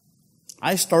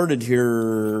I started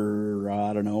here,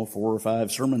 4 or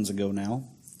 5 sermons ago now,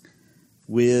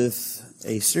 with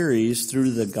a series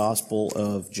through the Gospel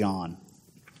of John.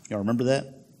 Y'all remember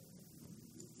that?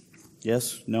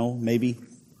 Yes? No? Maybe?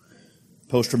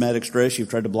 Post-traumatic stress, you've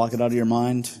tried to block it out of your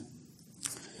mind.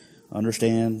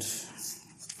 Understand.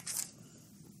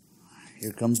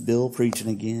 Here comes Bill preaching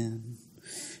again.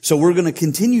 So we're going to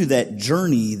continue that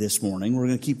journey this morning. We're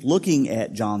going to keep looking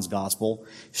at John's Gospel,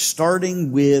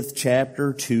 starting with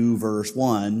chapter 2, verse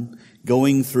 1,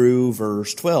 going through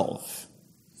verse 12.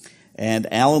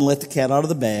 And Alan let the cat out of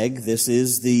the bag. This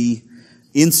is the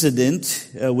incident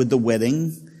with the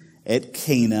wedding at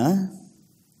Cana.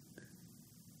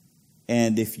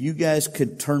 And if you guys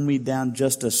could turn me down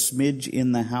just a smidge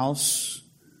in the house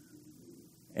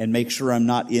and make sure I'm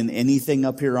not in anything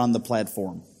up here on the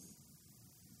platform.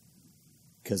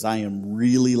 Because I am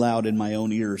really loud in my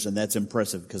own ears, and that's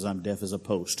impressive because I'm deaf as a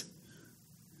post.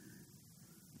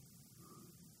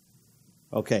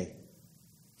 Okay.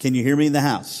 Can you hear me in the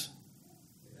house?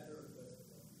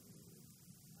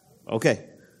 Okay.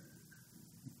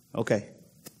 Okay.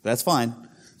 That's fine.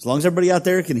 As long as everybody out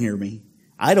there can hear me.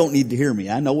 I don't need to hear me.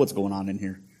 I know what's going on in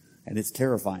here. And it's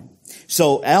terrifying.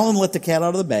 So Alan let the cat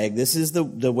out of the bag. This is the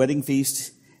wedding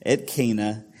feast at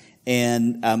Cana.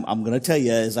 And I'm going to tell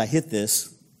you as I hit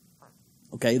this,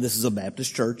 okay, this is a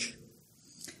Baptist church.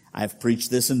 I've preached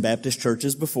this in Baptist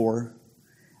churches before.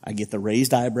 I get the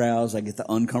raised eyebrows. I get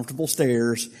the uncomfortable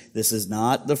stares. This is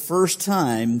not the first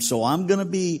time. So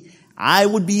I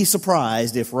would be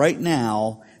surprised if right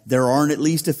now there aren't at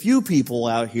least a few people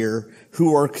out here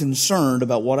who are concerned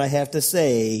about what I have to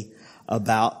say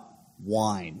about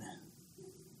wine.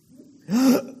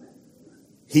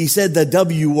 He said the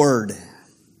W word.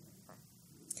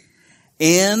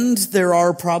 And there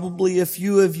are probably a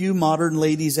few of you modern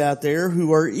ladies out there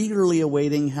who are eagerly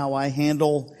awaiting how I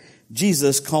handle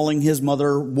Jesus calling his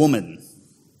mother woman.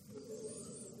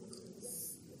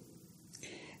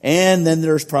 And then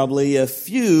there's probably a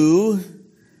few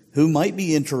who might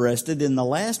be interested in the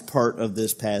last part of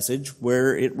this passage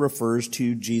where it refers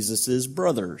to Jesus'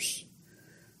 brothers,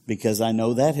 because I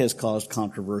know that has caused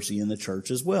controversy in the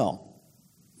church as well.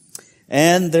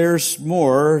 And there's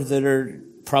more that are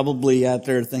probably out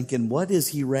there thinking, what is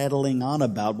he rattling on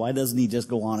about? Why doesn't he just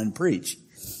go on and preach?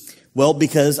 Well,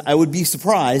 because I would be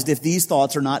surprised if these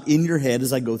thoughts are not in your head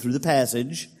as I go through the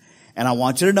passage. And I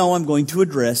want you to know I'm going to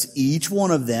address each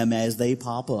one of them as they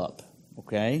pop up.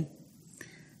 Okay?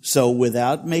 So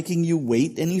without making you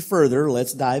wait any further,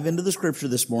 let's dive into the scripture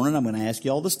this morning. I'm going to ask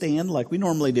you all to stand like we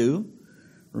normally do.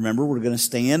 Remember, we're going to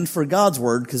stand for God's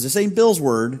word because this ain't Bill's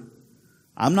word.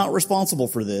 I'm not responsible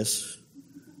for this.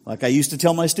 Like I used to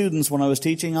tell my students when I was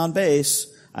teaching on bass,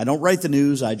 I don't write the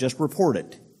news, I just report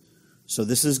it. So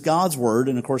this is God's word,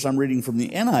 and of course I'm reading from the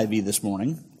NIV this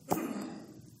morning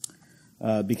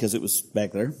because it was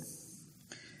back there.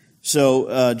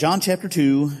 So John chapter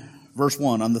 2, verse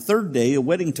 1, on the third day a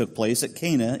wedding took place at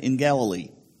Cana in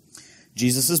Galilee.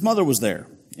 Jesus' mother was there,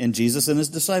 and Jesus and his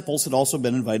disciples had also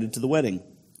been invited to the wedding.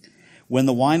 When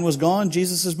the wine was gone,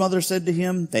 Jesus' mother said to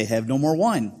him, "They have no more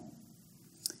wine."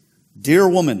 "Dear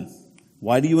woman,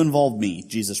 why do you involve me?"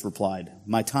 Jesus replied.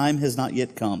 "My time has not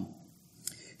yet come."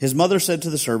 His mother said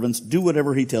to the servants, "Do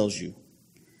whatever he tells you."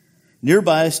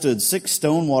 Nearby stood 6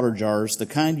 stone water jars, the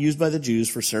kind used by the Jews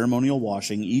for ceremonial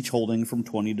washing, each holding from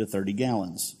 20 to 30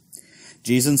 gallons.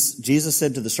 Jesus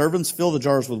said to the servants, "Fill the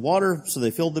jars with water," so they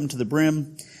filled them to the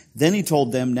brim. Then he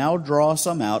told them, "Now draw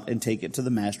some out and take it to the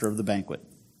master of the banquet."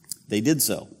 They did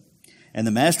so. And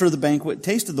the master of the banquet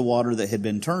tasted the water that had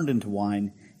been turned into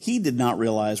wine. He did not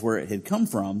realize where it had come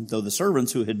from, though the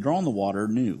servants who had drawn the water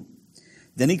knew.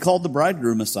 Then he called the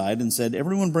bridegroom aside and said,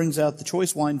 "Everyone brings out the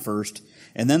choice wine first,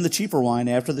 and then the cheaper wine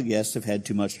after the guests have had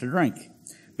too much to drink.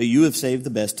 But you have saved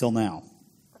the best till now."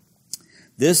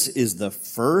 This is the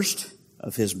first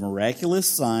of his miraculous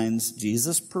signs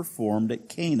Jesus performed at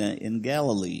Cana in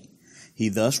Galilee. He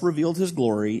thus revealed his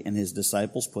glory, and his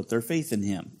disciples put their faith in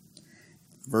him.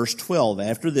 Verse 12,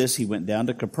 after this he went down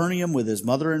to Capernaum with his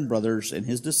mother and brothers and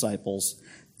his disciples.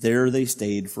 There they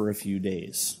stayed for a few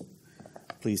days.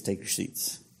 Please take your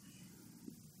seats.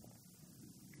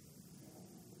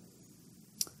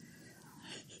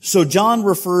 So John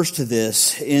refers to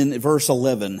this in verse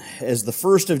 11 as the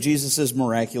first of Jesus'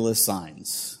 miraculous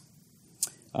signs.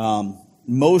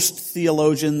 Most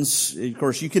theologians, of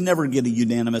course, you can never get a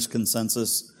unanimous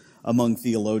consensus among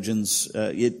theologians,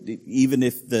 even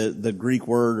if the Greek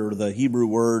word or the Hebrew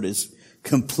word is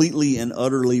completely and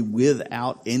utterly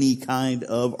without any kind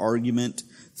of argument.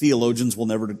 Theologians will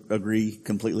never agree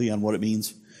completely on what it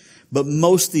means. But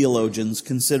most theologians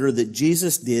consider that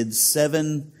Jesus did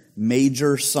 7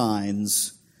 major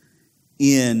signs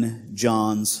in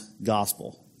John's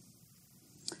gospel.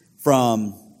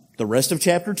 From the rest of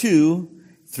chapter 2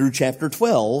 through chapter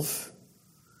 12,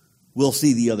 we'll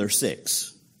see the other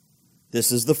 6.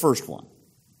 This is the first one.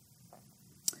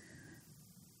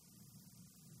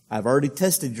 I've already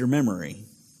tested your memory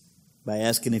by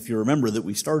asking if you remember that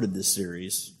we started this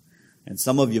series. And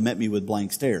some of you met me with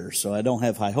blank stares, so I don't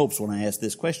have high hopes when I ask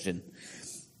this question.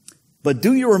 But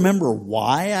do you remember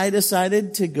why I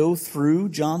decided to go through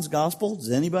John's gospel?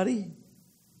 Does anybody?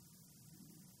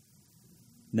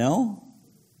 No?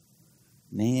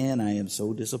 Man, I am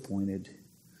so disappointed.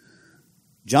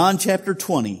 John chapter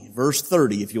 20, verse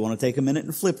 30, if you want to take a minute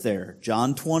and flip there.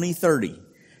 John 20, 30.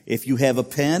 If you have a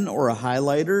pen or a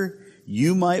highlighter,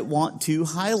 you might want to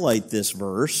highlight this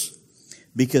verse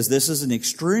because this is an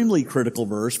extremely critical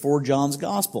verse for John's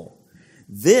gospel.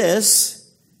 This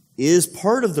is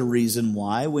part of the reason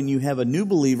why when you have a new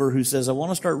believer who says, I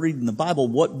want to start reading the Bible,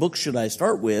 what book should I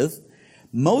start with?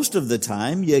 Most of the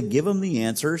time, you give them the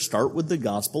answer, start with the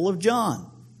Gospel of John.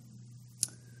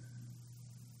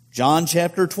 John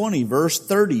chapter 20, verse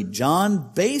 30.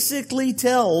 John basically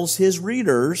tells his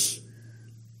readers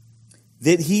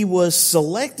that he was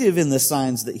selective in the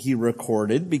signs that he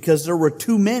recorded because there were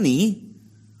too many.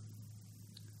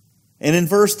 And in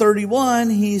verse 31,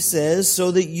 he says,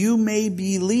 so that you may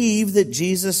believe that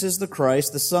Jesus is the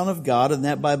Christ, the Son of God, and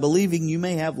that by believing you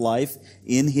may have life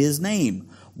in His name.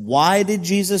 Why did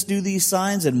Jesus do these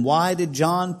signs, and why did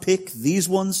John pick these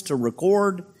ones to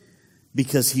record?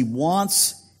 Because he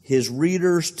wants his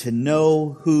readers to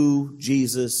know who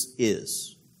Jesus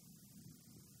is.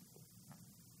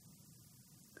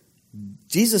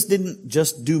 Jesus didn't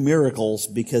just do miracles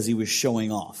because he was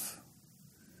showing off.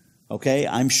 Okay,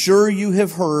 I'm sure you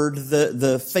have heard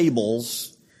the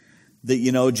fables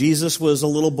that, Jesus was a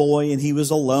little boy and he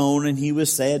was alone and he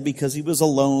was sad because he was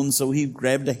alone, so he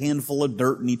grabbed a handful of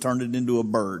dirt and he turned it into a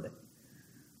bird.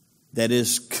 That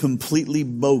is completely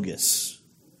bogus.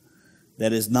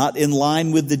 That is not in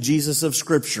line with the Jesus of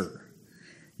Scripture.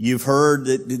 You've heard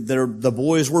that the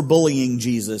boys were bullying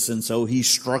Jesus, and so he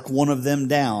struck one of them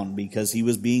down because he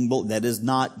was being bullied. That is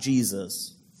not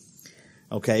Jesus.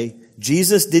 Okay?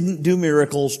 Jesus didn't do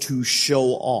miracles to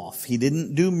show off. He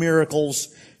didn't do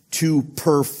miracles to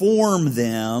perform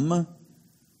them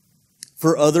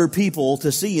for other people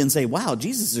to see and say, wow,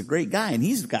 Jesus is a great guy and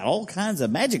he's got all kinds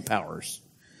of magic powers.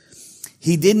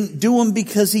 He didn't do them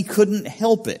because he couldn't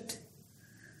help it.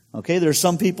 Okay, there's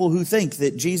some people who think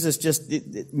that Jesus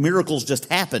miracles just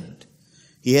happened.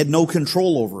 He had no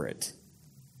control over it.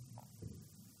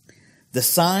 The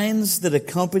signs that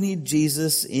accompanied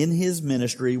Jesus in his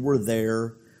ministry were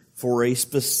there for a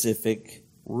specific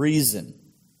reason.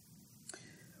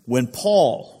 When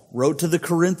Paul wrote to the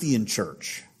Corinthian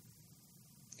church,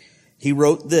 he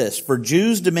wrote this, for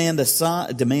Jews demand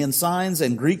signs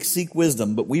and Greeks seek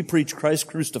wisdom, but we preach Christ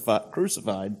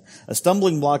crucified, a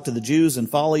stumbling block to the Jews and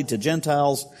folly to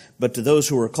Gentiles, but to those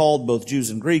who are called, both Jews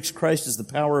and Greeks, Christ is the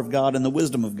power of God and the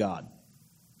wisdom of God.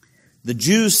 The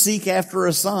Jews seek after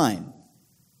a sign.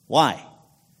 Why?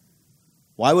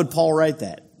 Why would Paul write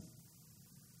that?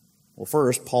 Well,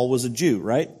 first, Paul was a Jew,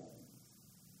 right?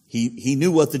 He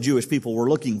knew what the Jewish people were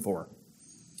looking for.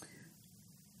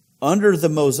 Under the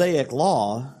Mosaic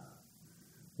law,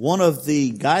 one of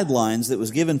the guidelines that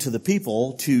was given to the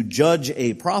people to judge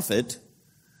a prophet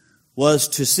was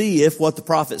to see if what the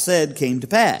prophet said came to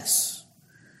pass.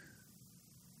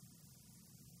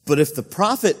 But if the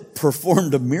prophet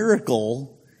performed a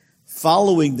miracle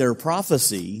following their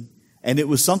prophecy, and it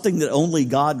was something that only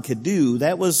God could do,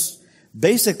 that was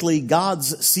basically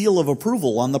God's seal of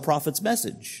approval on the prophet's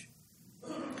message.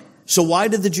 So why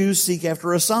did the Jews seek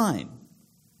after a sign?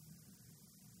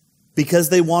 Because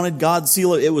they wanted God's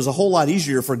seal. It was a whole lot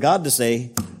easier for God to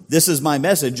say, this is my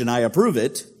message and I approve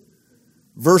it,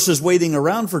 versus waiting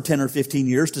around for 10 or 15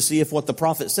 years to see if what the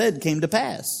prophet said came to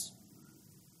pass.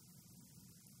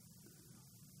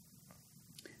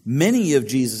 Many of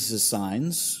Jesus'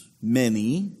 signs,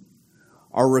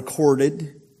 are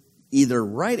recorded either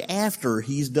right after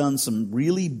he's done some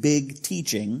really big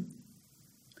teaching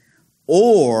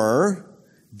or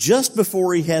just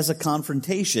before he has a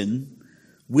confrontation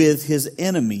with his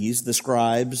enemies, the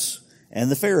scribes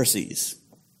and the Pharisees.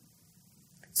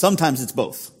 Sometimes it's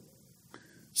both.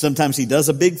 Sometimes he does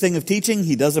a big thing of teaching,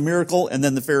 he does a miracle, and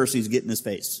then the Pharisees get in his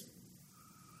face.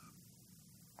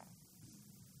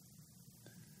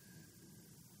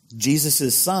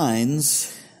 Jesus'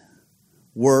 signs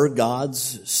were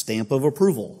God's stamp of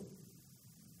approval.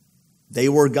 They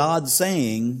were God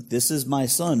saying, this is my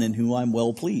son in whom I'm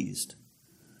well pleased.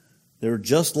 They're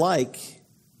just like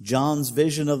John's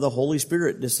vision of the Holy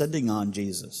Spirit descending on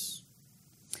Jesus.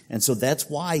 And so that's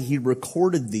why he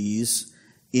recorded these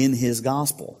in his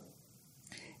gospel.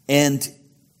 And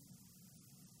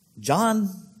John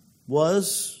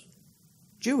was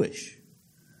Jewish.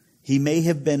 He may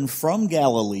have been from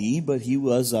Galilee, but he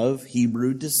was of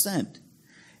Hebrew descent.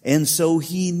 And so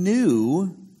he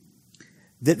knew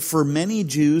that for many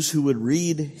Jews who would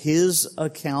read his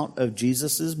account of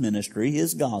Jesus' ministry,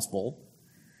 his gospel,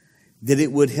 that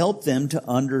it would help them to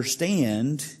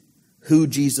understand who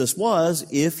Jesus was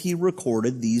if he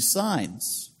recorded these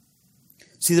signs.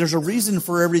 See, there's a reason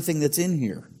for everything that's in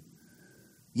here.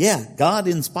 Yeah, God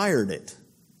inspired it.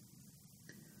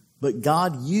 But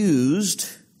God used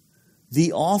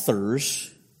the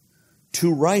authors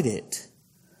to write it.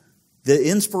 The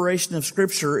inspiration of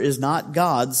Scripture is not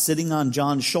God sitting on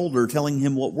John's shoulder telling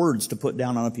him what words to put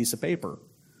down on a piece of paper.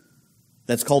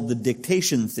 That's called the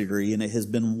dictation theory, and it has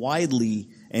been widely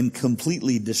and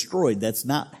completely destroyed. That's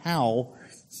not how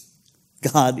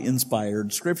God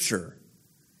inspired Scripture.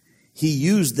 He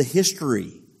used the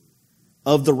history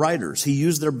of the writers. He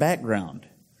used their background.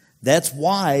 That's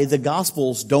why the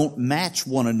Gospels don't match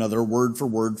one another word for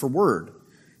word for word.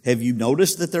 Have you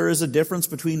noticed that there is a difference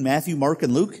between Matthew, Mark,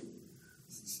 and Luke?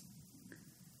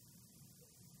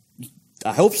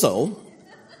 I hope so.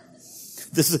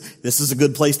 This is a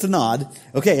good place to nod.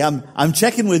 Okay, I'm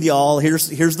checking with y'all.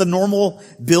 Here's the normal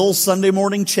Bill Sunday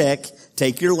morning check.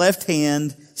 Take your left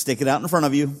hand, stick it out in front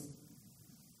of you.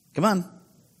 Come on.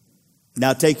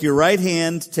 Now take your right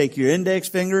hand, take your index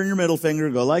finger and your middle finger,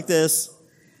 go like this.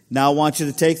 Now I want you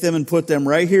to take them and put them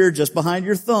right here just behind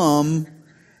your thumb.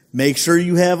 Make sure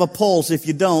you have a pulse. If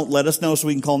you don't, let us know so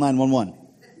we can call 911.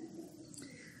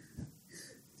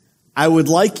 I would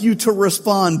like you to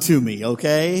respond to me,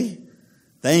 okay?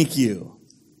 Thank you.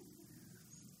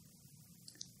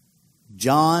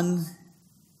 John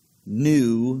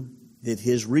knew that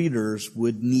his readers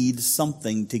would need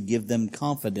something to give them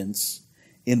confidence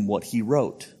in what he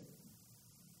wrote.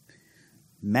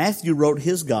 Matthew wrote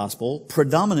his gospel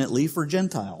predominantly for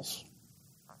Gentiles.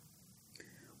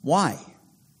 Why?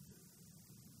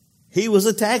 He was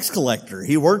a tax collector.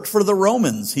 He worked for the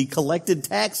Romans. He collected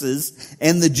taxes,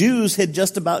 and the Jews had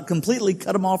just about completely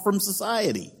cut him off from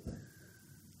society.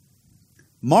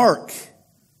 Mark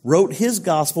wrote his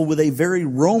gospel with a very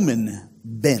Roman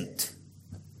bent.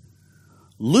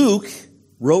 Luke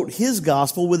wrote his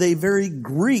gospel with a very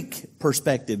Greek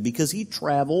perspective because he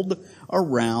traveled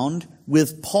around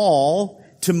with Paul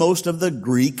to most of the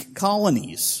Greek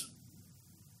colonies,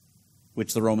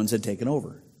 which the Romans had taken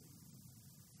over.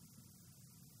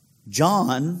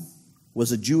 John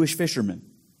was a Jewish fisherman.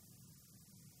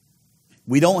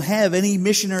 We don't have any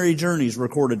missionary journeys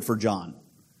recorded for John.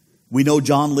 We know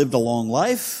John lived a long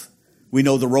life. We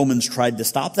know the Romans tried to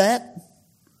stop that,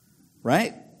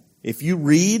 right? If you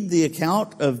read the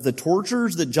account of the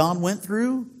tortures that John went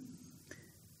through,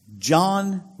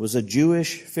 John was a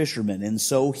Jewish fisherman, and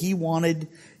so he wanted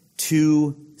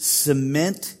to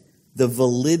cement the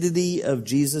validity of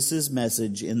Jesus'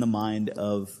 message in the mind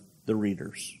of the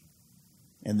readers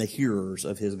and the hearers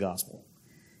of his gospel.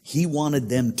 He wanted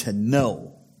them to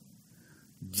know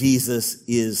Jesus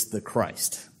is the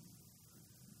Christ.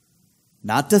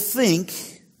 Not to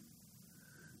think,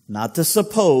 not to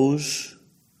suppose,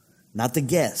 not to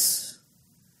guess.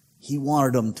 He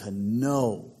wanted them to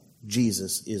know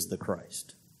Jesus is the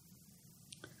Christ.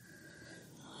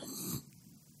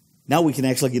 Now we can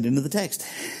actually get into the text.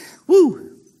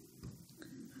 Woo!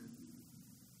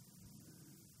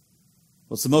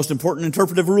 What's the most important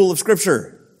interpretive rule of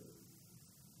Scripture?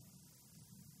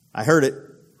 I heard it.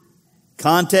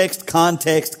 Context,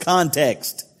 context,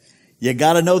 context. You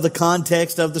got to know the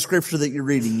context of the Scripture that you're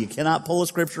reading. You cannot pull a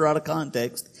Scripture out of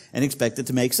context and expect it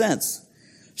to make sense.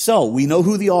 So, we know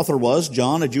who the author was,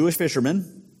 John, a Jewish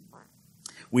fisherman.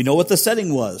 We know what the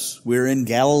setting was. We're in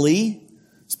Galilee,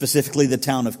 specifically the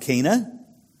town of Cana,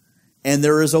 and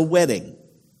there is a wedding.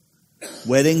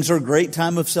 Weddings are a great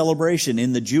time of celebration.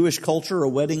 In the Jewish culture, a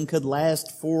wedding could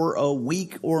last for a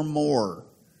week or more.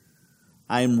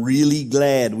 I'm really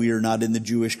glad we are not in the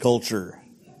Jewish culture.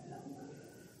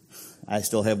 I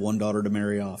still have one daughter to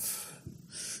marry off.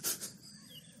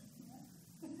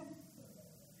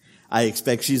 I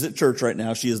expect she's at church right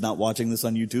now. She is not watching this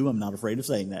on YouTube. I'm not afraid of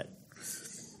saying that.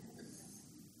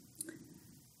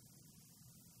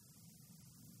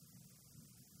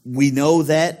 We know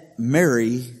that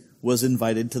Mary was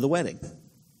invited to the wedding.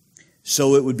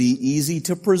 So it would be easy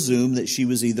to presume that she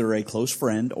was either a close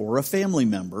friend or a family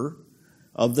member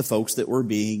of the folks that were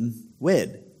being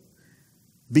wed.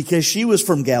 Because she was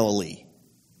from Galilee.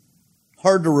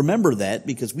 Hard to remember that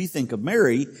because we think of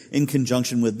Mary in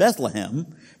conjunction with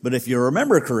Bethlehem. But if you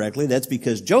remember correctly, that's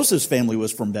because Joseph's family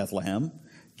was from Bethlehem.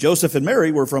 Joseph and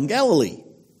Mary were from Galilee.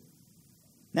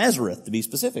 Nazareth, to be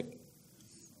specific.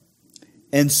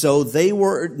 And so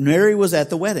Mary was at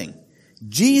the wedding.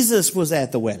 Jesus was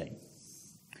at the wedding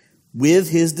with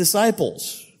his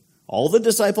disciples. All the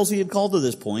disciples he had called to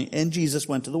this point, and Jesus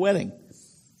went to the wedding,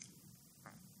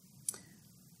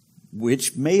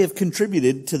 which may have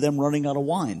contributed to them running out of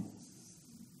wine.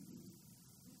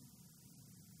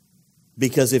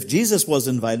 Because if Jesus was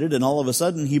invited and all of a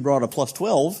sudden he brought a plus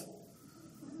 12,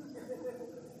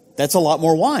 that's a lot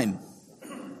more wine.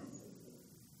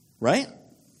 Right?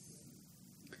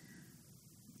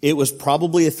 It was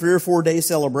probably a 3 or 4 day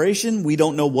celebration. We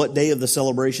don't know what day of the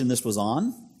celebration this was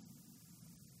on.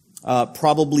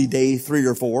 Probably day 3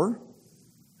 or 4.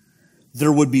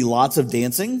 There would be lots of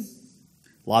dancing,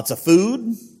 lots of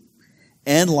food,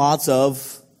 and lots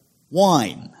of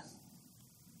wine.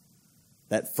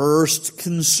 That first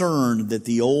concern that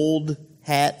the old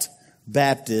hat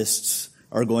Baptists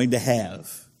are going to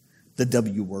have, the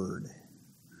W word,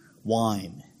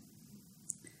 wine.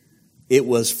 It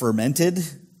was fermented,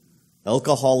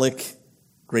 alcoholic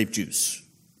grape juice.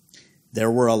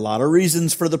 There were a lot of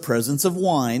reasons for the presence of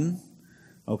wine,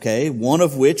 okay, one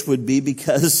of which would be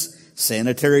because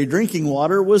sanitary drinking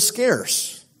water was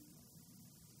scarce.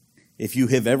 If you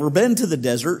have ever been to the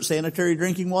desert, sanitary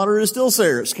drinking water is still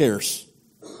scarce.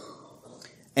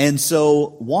 And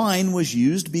so wine was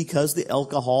used because the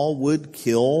alcohol would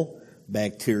kill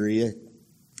bacteria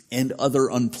and other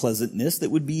unpleasantness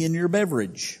that would be in your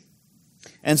beverage.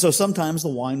 And so sometimes the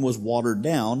wine was watered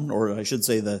down, or I should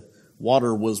say the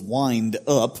water was wined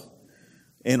up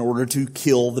in order to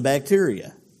kill the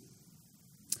bacteria.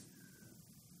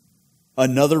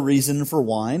 Another reason for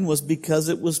wine was because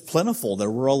it was plentiful. There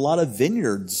were a lot of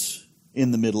vineyards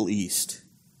in the Middle East.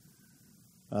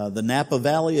 The Napa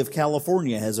Valley of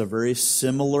California has a very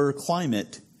similar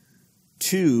climate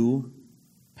to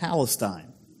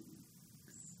Palestine.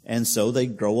 And so they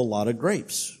grow a lot of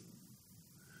grapes.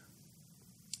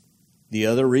 The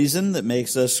other reason that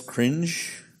makes us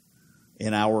cringe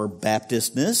in our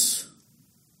Baptistness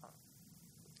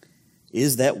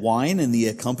is that wine and the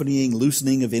accompanying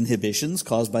loosening of inhibitions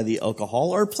caused by the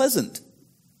alcohol are pleasant.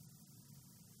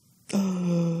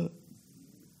 The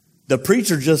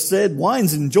preacher just said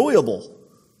wine's enjoyable.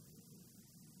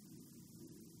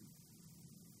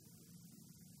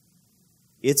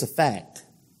 It's a fact.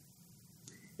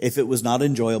 If it was not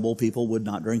enjoyable, people would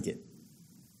not drink it.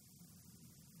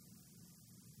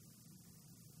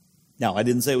 Now, I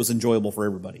didn't say it was enjoyable for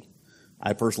everybody.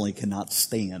 I personally cannot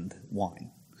stand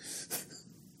wine.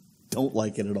 Don't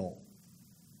like it at all.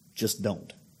 Just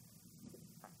don't.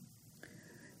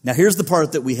 Now, here's the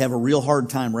part that we have a real hard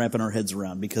time wrapping our heads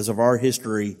around because of our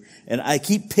history. And I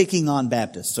keep picking on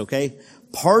Baptists, okay?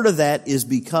 Part of that is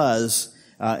because,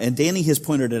 and Danny has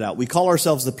pointed it out, we call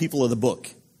ourselves the people of the book,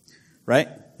 right?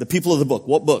 The people of the book.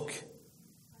 What book?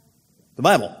 The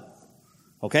Bible.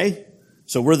 Okay?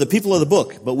 So we're the people of the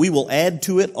book, but we will add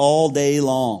to it all day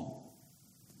long.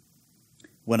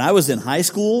 When I was in high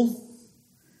school,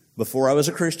 before I was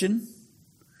a Christian,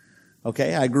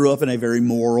 okay, I grew up in a very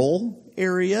moral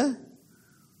area.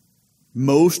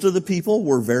 Most of the people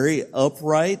were very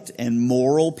upright and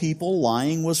moral people.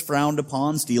 Lying was frowned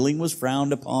upon. Stealing was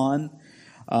frowned upon.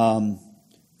 That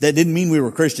didn't mean we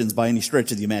were Christians by any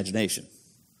stretch of the imagination.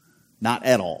 Not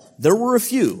at all. There were a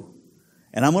few.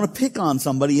 And I'm going to pick on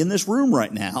somebody in this room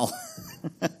right now.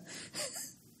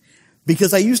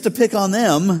 Because I used to pick on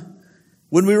them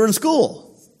when we were in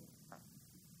school.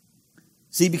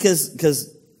 See,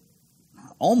 because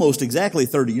almost exactly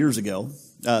 33 years ago,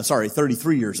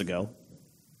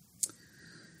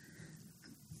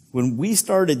 when we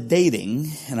started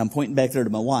dating, and I'm pointing back there to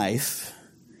my wife,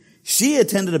 she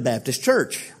attended a Baptist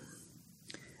church.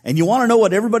 And you want to know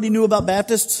what everybody knew about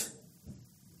Baptists?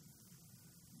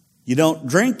 You don't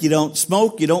drink, you don't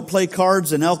smoke, you don't play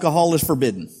cards, and alcohol is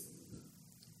forbidden.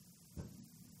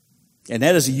 And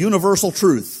that is a universal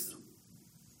truth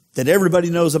that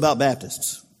everybody knows about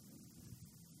Baptists.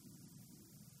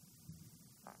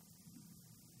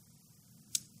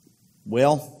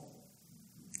 Well,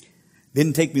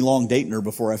 didn't take me long dating her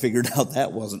before I figured out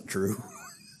that wasn't true.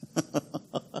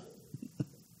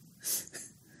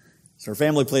 So her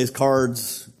family plays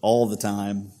cards all the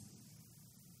time.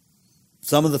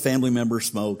 Some of the family members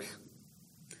smoke.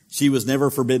 She was never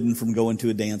forbidden from going to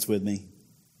a dance with me.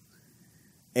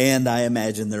 And I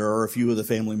imagine there are a few of the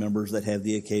family members that have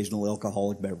the occasional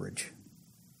alcoholic beverage.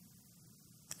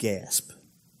 Gasp.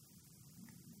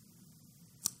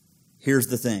 Here's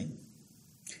the thing.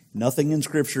 Nothing in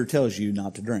Scripture tells you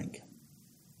not to drink.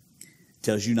 It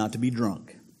tells you not to be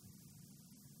drunk.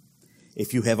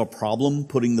 If you have a problem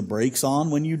putting the brakes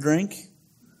on when you drink,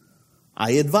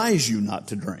 I advise you not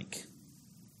to drink.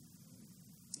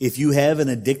 If you have an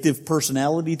addictive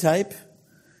personality type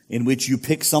in which you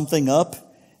pick something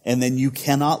up and then you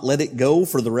cannot let it go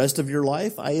for the rest of your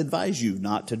life, I advise you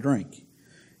not to drink.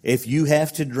 If you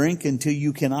have to drink until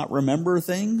you cannot remember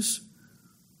things,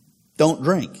 don't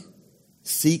drink.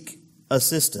 Seek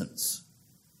assistance.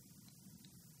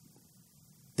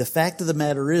 The fact of the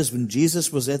matter is, when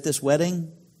Jesus was at this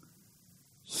wedding,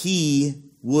 he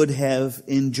would have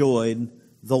enjoyed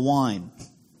the wine.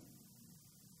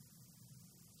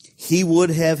 He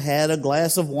would have had a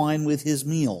glass of wine with his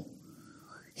meal.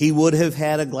 He would have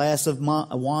had a glass of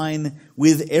wine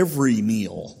with every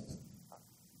meal.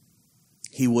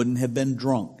 He wouldn't have been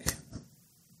drunk.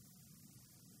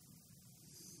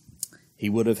 He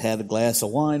would have had a glass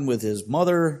of wine with his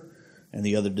mother and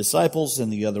the other disciples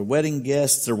and the other wedding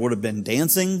guests. There would have been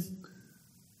dancing.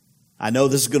 I know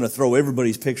this is going to throw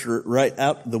everybody's picture right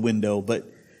out the window, but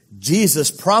Jesus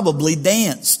probably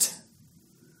danced.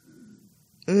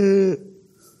 There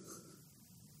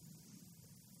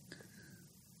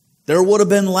would have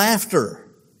been laughter.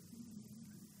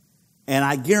 And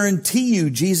I guarantee you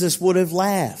Jesus would have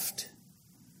laughed.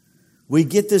 We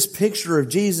get this picture of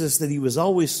Jesus that he was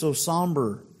always so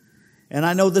somber. And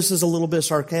I know this is a little bit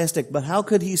sarcastic, but how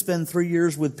could he spend 3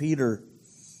 years with Peter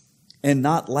and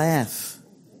not laugh?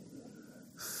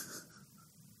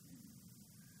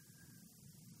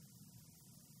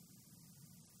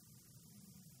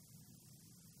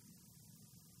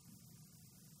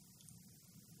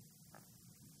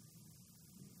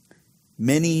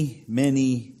 Many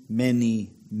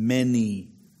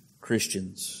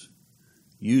Christians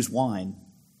use wine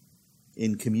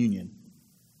in communion.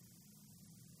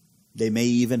 They may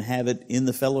even have it in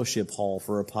the fellowship hall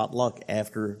for a potluck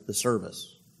after the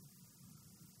service.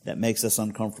 That makes us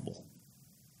uncomfortable.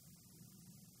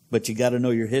 But you got to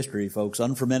know your history, folks.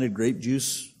 Unfermented grape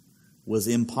juice was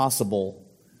impossible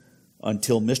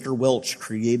until Mr. Welch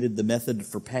created the method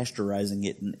for pasteurizing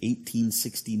it in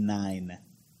 1869.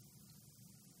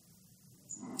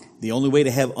 The only way to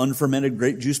have unfermented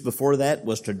grape juice before that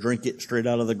was to drink it straight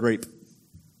out of the grape.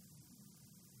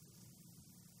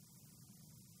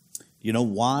 You know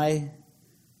why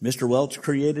Mr. Welch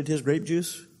created his grape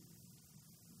juice?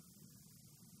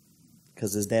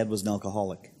 Because his dad was an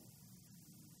alcoholic.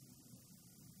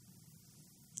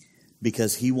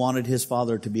 Because he wanted his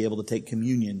father to be able to take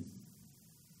communion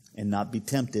and not be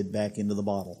tempted back into the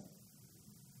bottle.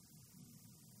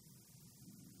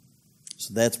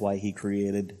 So that's why he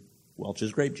created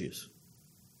Welch's grape juice.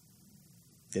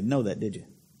 Didn't know that, did you?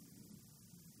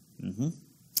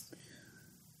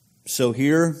 So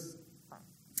here,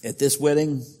 at this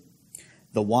wedding,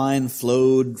 the wine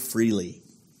flowed freely.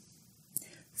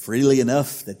 Freely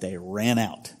enough that they ran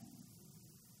out.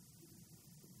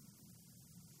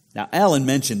 Now, Alan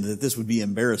mentioned that this would be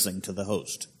embarrassing to the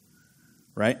host,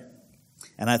 right?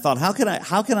 And I thought, how can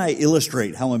I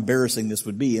illustrate how embarrassing this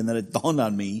would be? And then it dawned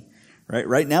on me,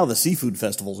 right now the seafood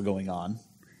festival is going on.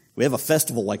 We have a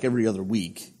festival like every other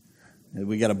week.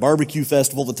 We got a barbecue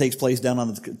festival that takes place down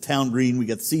on the town green. We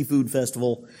got the seafood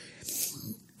festival.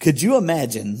 Could you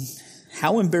imagine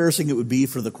how embarrassing it would be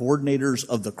for the coordinators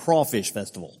of the crawfish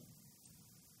festival?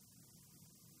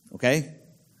 Okay?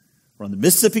 We're on the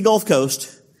Mississippi Gulf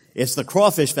Coast. It's the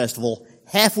crawfish festival.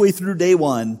 Halfway through day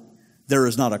one, there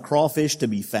is not a crawfish to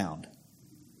be found.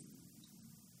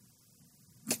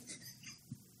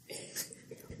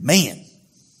 Man.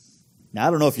 Now, I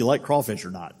don't know if you like crawfish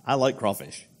or not. I like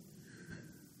crawfish.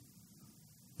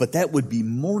 But that would be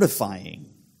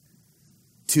mortifying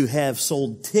to have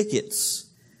sold tickets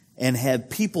and have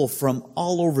people from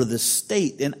all over the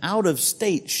state and out of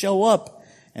state show up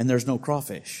and there's no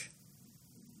crawfish.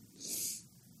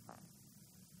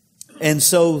 And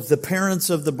so the parents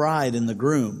of the bride and the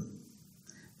groom,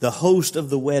 the host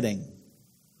of the wedding,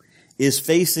 is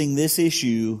facing this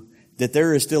issue that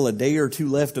there is still a day or two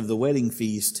left of the wedding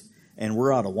feast and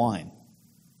we're out of wine.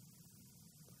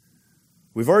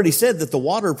 We've already said that the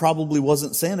water probably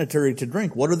wasn't sanitary to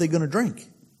drink. What are they going to drink?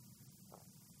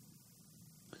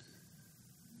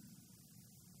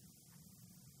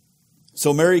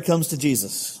 So Mary comes to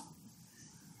Jesus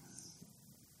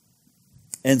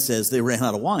and says they ran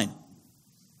out of wine.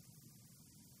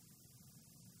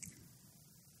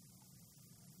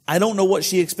 I don't know what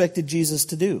she expected Jesus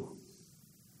to do.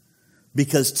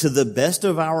 Because to the best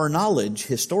of our knowledge,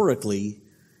 historically,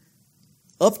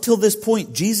 up till this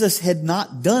point, Jesus had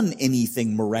not done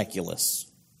anything miraculous.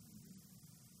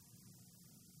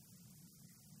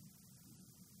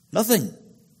 Nothing.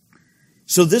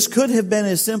 So this could have been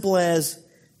as simple as,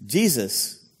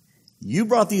 Jesus, you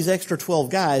brought these extra 12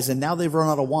 guys and now they've run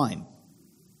out of wine.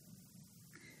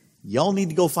 Y'all need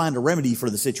to go find a remedy for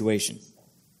the situation.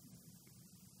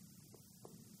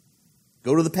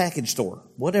 Go to the package store.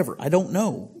 Whatever. I don't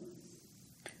know.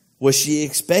 Was she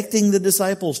expecting the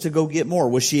disciples to go get more?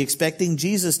 Was she expecting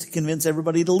Jesus to convince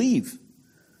everybody to leave?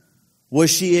 Was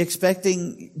she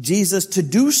expecting Jesus to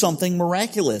do something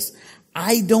miraculous?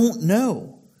 I don't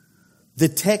know. The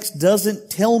text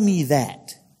doesn't tell me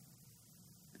that.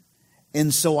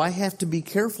 And so I have to be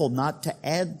careful not to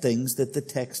add things that the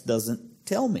text doesn't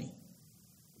tell me.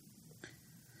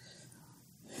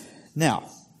 Now,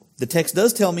 the text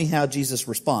does tell me how Jesus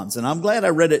responds, and I'm glad I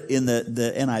read it in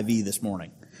the NIV this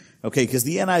morning. Okay, because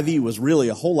the NIV was really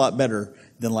a whole lot better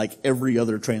than like every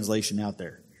other translation out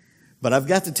there. But I've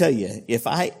got to tell you, if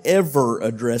I ever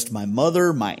addressed my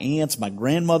mother, my aunts, my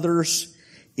grandmothers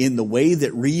in the way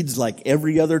that reads like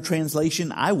every other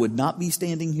translation, I would not be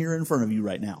standing here in front of you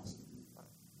right now.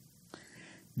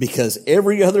 Because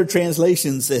every other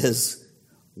translation says,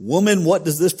 "Woman, what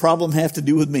does this problem have to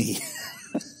do with me?"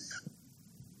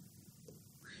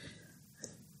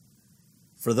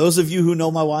 For those of you who know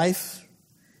my wife,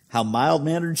 how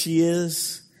mild-mannered she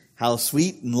is, how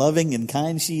sweet and loving and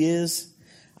kind she is,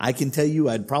 I can tell you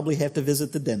I'd probably have to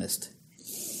visit the dentist.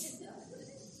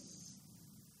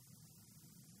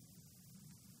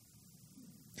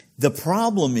 The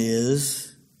problem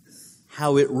is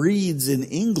how it reads in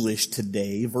English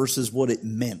today versus what it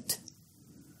meant.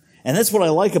 And that's what I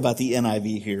like about the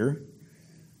NIV here,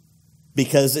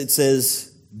 because it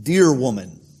says, "Dear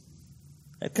woman."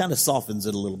 That kind of softens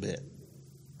it a little bit.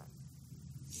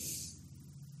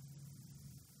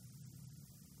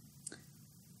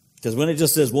 Because when it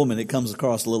just says woman, it comes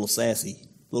across a little sassy, a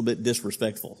little bit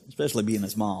disrespectful, especially being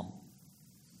his mom.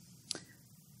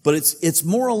 But it's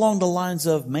more along the lines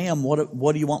of, "Ma'am,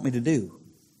 what do you want me to do?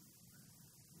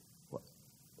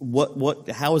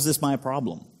 How is this my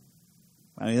problem?"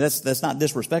 I mean, that's not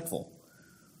disrespectful.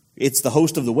 It's the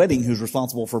host of the wedding who's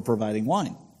responsible for providing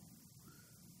wine.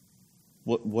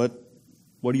 What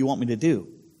do you want me to do?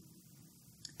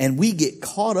 And we get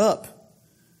caught up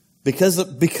because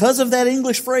of that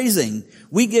English phrasing.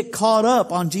 We get caught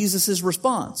up on Jesus'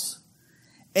 response,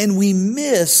 and we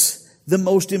miss the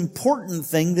most important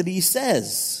thing that he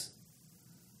says.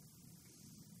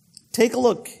 Take a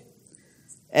look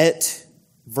at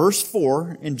verse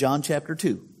 4 in John chapter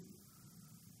 2.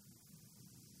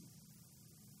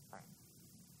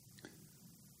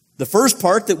 The first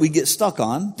part that we get stuck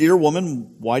on, "Dear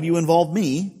woman, why do you involve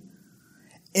me?"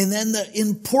 And then the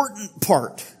important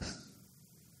part,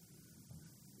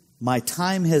 "My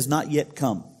time has not yet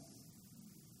come."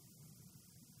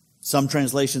 Some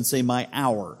translations say, "My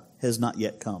hour has not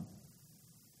yet come."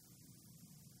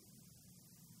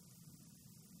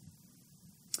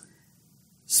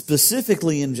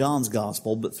 Specifically in John's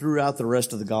gospel, but throughout the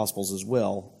rest of the gospels as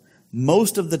well,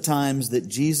 most of the times that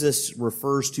Jesus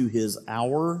refers to his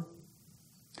hour,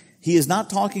 he is not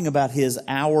talking about his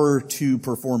hour to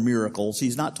perform miracles.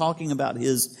 He's not talking about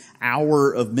his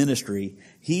hour of ministry.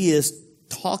 He is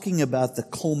talking about the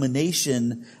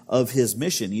culmination of his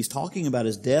mission. He's talking about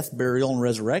his death, burial, and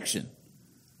resurrection.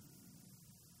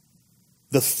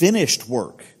 The finished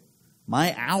work.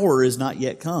 My hour is not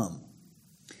yet come.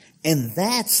 And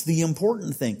that's the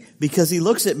important thing, because he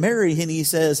looks at Mary and he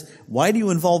says, "Why do you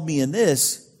involve me in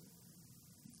this?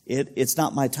 It's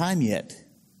not my time yet."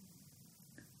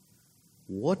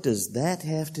 What does that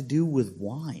have to do with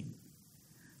wine?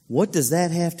 What does that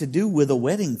have to do with a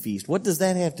wedding feast? What does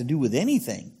that have to do with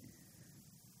anything?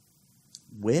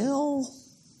 Well,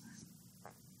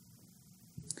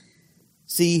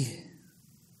 see,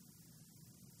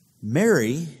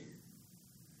 Mary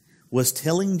was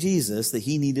telling Jesus that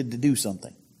he needed to do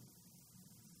something.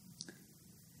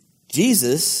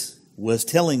 Jesus was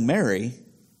telling Mary,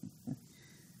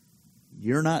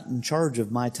 "You're not in charge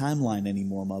of my timeline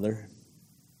anymore, Mother.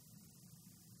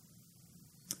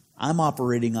 I'm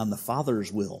operating on the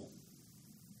Father's will.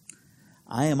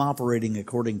 I am operating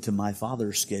according to my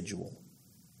Father's schedule.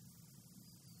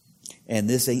 And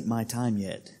this ain't my time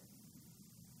yet."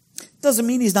 Doesn't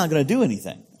mean he's not going to do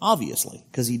anything, obviously,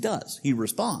 because he does. He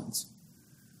responds.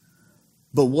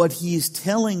 But what he's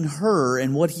telling her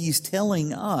and what he's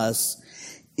telling us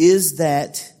is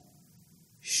that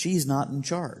she's not in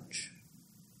charge.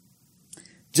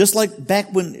 Just like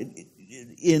back when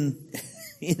in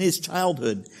his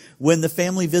childhood, when the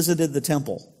family visited the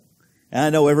temple. And I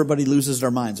know everybody loses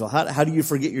their minds. Well, how do you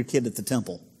forget your kid at the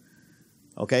temple?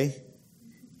 Okay?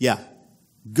 Yeah.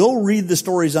 Go read the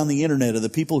stories on the internet of the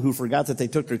people who forgot that they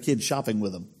took their kids shopping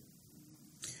with them.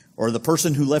 Or the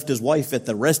person who left his wife at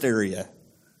the rest area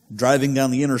driving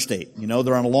down the interstate. You know,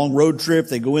 they're on a long road trip.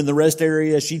 They go in the rest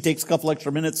area. She takes a couple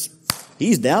extra minutes.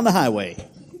 He's down the highway.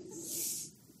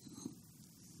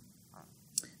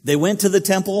 They went to the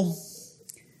temple.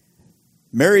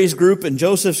 Mary's group and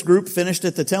Joseph's group finished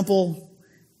at the temple.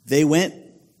 They went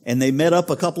and they met up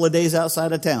a couple of days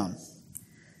outside of town.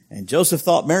 And Joseph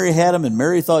thought Mary had him, and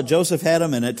Mary thought Joseph had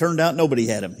him, and it turned out nobody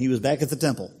had him. He was back at the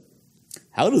temple.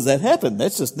 How does that happen?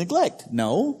 That's just neglect.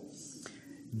 No.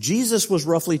 Jesus was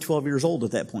roughly 12 years old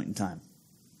at that point in time.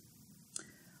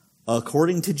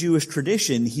 According to Jewish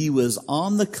tradition, he was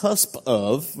on the cusp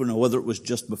of, whether it was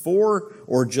just before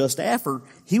or just after,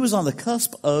 he was on the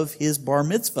cusp of his bar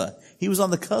mitzvah. He was on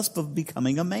the cusp of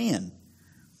becoming a man.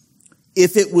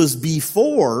 If it was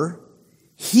before,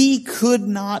 he could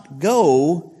not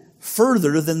go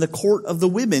further than the court of the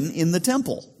women in the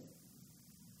temple.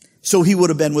 So he would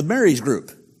have been with Mary's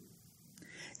group.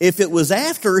 If it was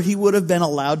after, he would have been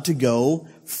allowed to go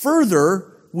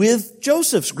further with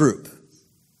Joseph's group.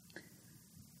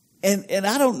 And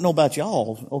I don't know about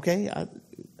y'all, okay?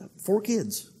 4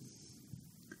 kids.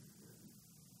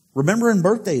 Remembering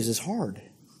birthdays is hard.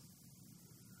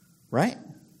 Right?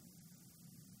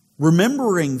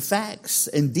 Remembering facts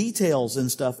and details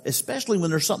and stuff, especially when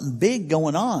there's something big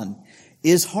going on,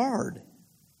 is hard.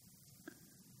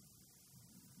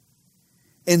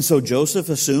 And so Joseph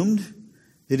assumed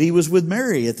that he was with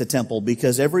Mary at the temple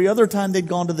because every other time they'd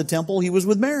gone to the temple, he was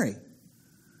with Mary.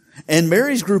 And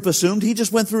Mary's group assumed he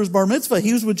just went through his bar mitzvah.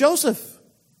 He was with Joseph.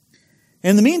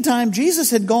 In the meantime,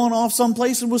 Jesus had gone off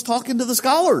someplace and was talking to the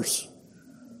scholars.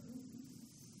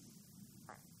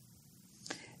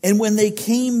 And when they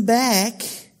came back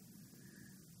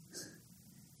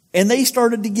and they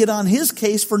started to get on his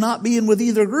case for not being with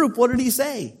either group, what did he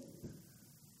say?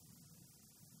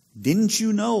 Didn't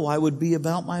you know I would be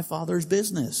about my Father's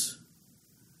business?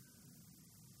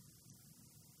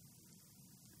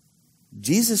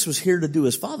 Jesus was here to do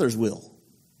his Father's will.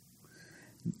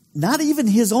 Not even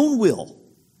his own will.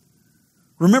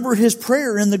 Remember his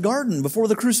prayer in the garden before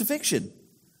the crucifixion.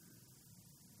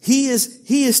 He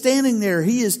is standing there.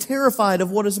 He is terrified of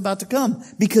what is about to come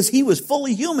because he was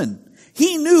fully human.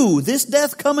 He knew this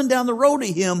death coming down the road to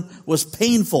him was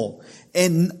painful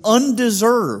and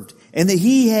undeserved, and that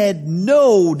he had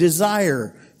no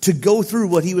desire to go through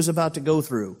what he was about to go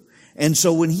through. And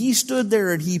so when he stood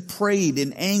there and he prayed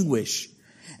in anguish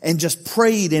and just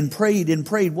prayed and prayed and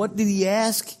prayed, what did he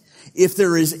ask? If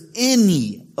there is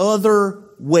any other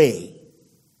way,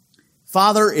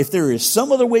 Father, if there is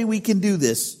some other way we can do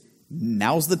this,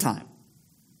 now's the time.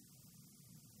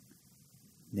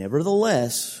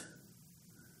 Nevertheless,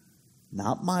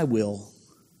 not my will,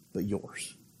 but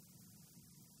yours.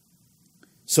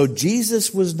 So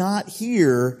Jesus was not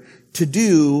here to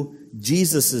do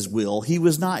Jesus' will. He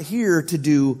was not here to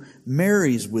do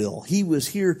Mary's will. He was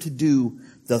here to do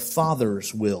the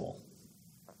Father's will.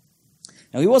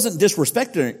 Now, he wasn't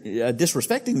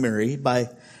disrespecting Mary by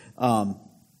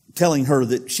telling her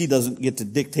that she doesn't get to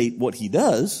dictate what he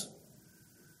does.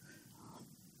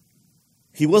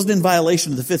 He wasn't in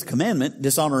violation of the 5th commandment,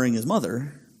 dishonoring his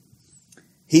mother.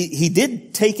 He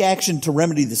did take action to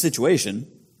remedy the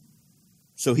situation,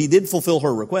 so he did fulfill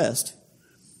her request.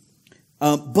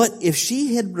 But if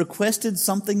she had requested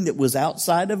something that was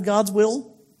outside of God's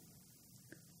will,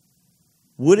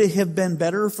 would it have been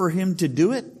better for him to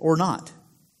do it or not?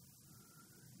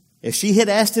 If she had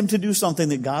asked him to do something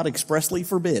that God expressly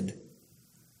forbid,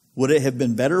 would it have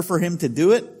been better for him to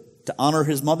do it, to honor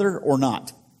his mother, or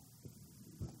not?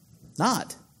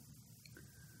 Not.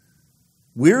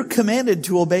 We're commanded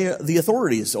to obey the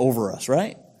authorities over us,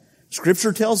 right?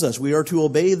 Scripture tells us we are to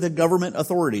obey the government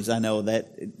authorities. I know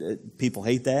that people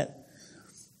hate that.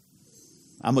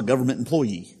 I'm a government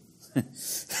employee.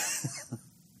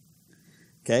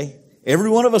 Okay? Every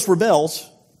one of us rebels.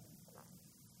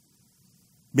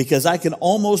 Because I can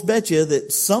almost bet you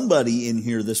that somebody in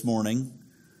here this morning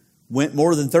went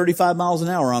more than 35 miles an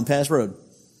hour on Pass Road.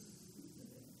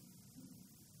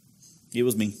 It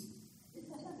was me.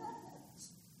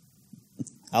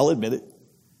 I'll admit it.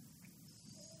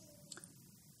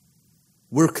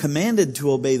 We're commanded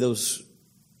to obey those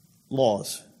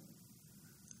laws.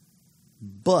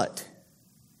 But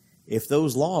if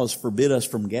those laws forbid us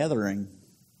from gathering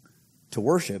to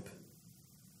worship,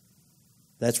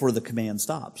 that's where the command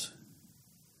stops.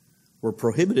 We're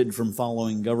prohibited from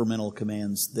following governmental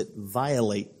commands that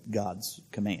violate God's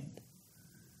command.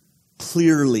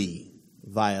 Clearly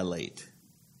violate.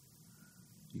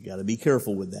 You got to be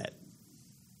careful with that.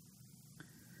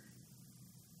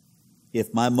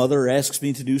 If my mother asks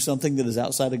me to do something that is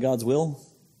outside of God's will,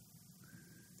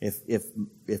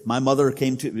 If my mother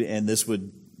came to, and this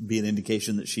would be an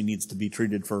indication that she needs to be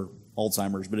treated for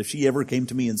Alzheimer's, but if she ever came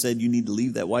to me and said, you need to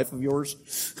leave that wife of yours,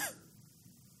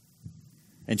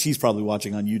 and she's probably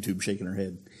watching on YouTube shaking her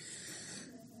head.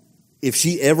 If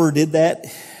she ever did that,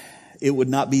 it would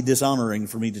not be dishonoring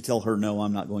for me to tell her, no,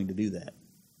 I'm not going to do that.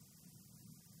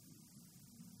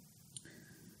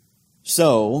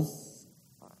 So,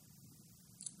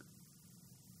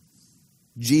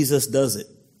 Jesus does it.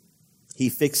 He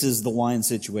fixes the wine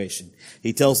situation.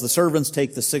 He tells the servants,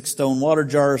 take the 6 stone water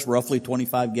jars, roughly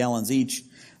 25 gallons each.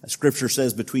 Scripture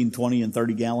says between 20 and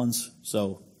 30 gallons,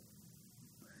 so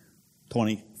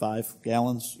 25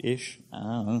 gallons-ish, I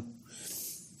don't know.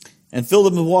 And fill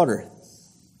them with water.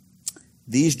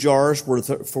 These jars were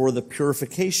for the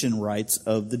purification rites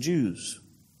of the Jews.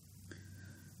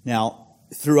 Now,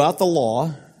 throughout the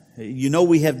law,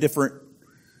 we have the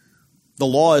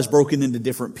law is broken into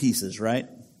different pieces, right?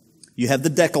 You have the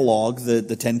Decalogue,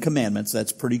 the 10 Commandments.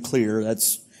 That's pretty clear.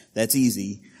 That's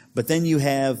easy. But then you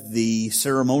have the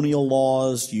ceremonial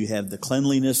laws, you have the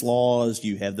cleanliness laws,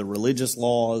 you have the religious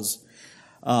laws.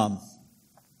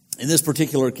 In this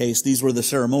particular case, these were the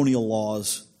ceremonial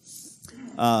laws.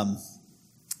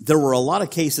 There were a lot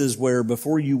of cases where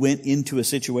before you went into a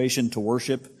situation to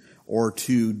worship or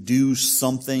to do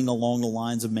something along the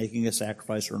lines of making a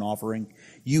sacrifice or an offering,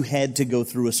 you had to go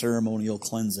through a ceremonial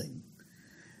cleansing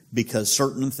because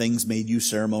certain things made you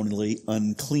ceremonially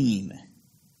unclean.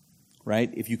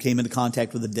 Right? If you came into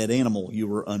contact with a dead animal, you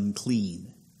were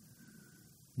unclean.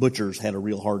 Butchers had a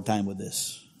real hard time with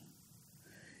this.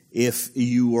 If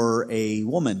you were a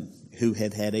woman who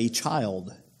had had a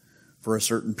child for a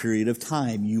certain period of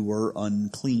time, you were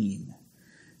unclean.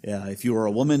 If you were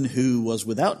a woman who was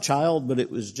without child, but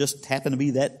it was just happened to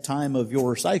be that time of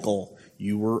your cycle,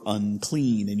 you were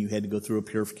unclean and you had to go through a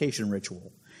purification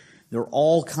ritual. There are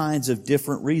all kinds of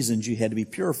different reasons you had to be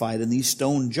purified, and these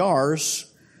stone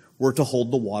jars were to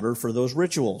hold the water for those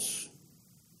rituals.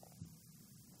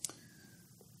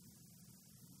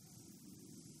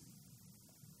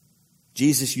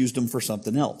 Jesus used them for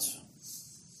something else.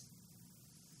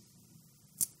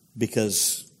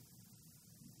 Because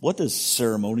what does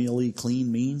ceremonially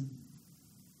clean mean?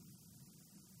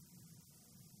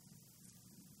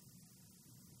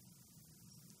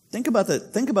 Think about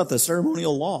the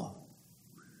ceremonial law.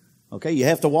 Okay, you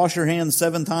have to wash your hands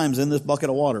 7 times in this bucket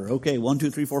of water. Okay, 1, 2,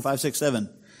 3, 4, 5, 6, 7.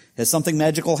 Has something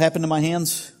magical happened to my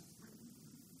hands?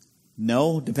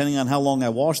 No. Depending on how long I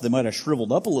washed, they might have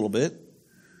shriveled up a little bit.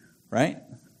 Right?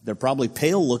 They're probably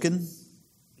pale looking.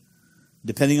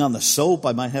 Depending on the soap,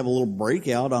 I might have a little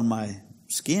breakout on my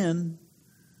skin.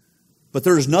 But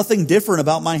there's nothing different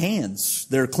about my hands.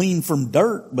 They're clean from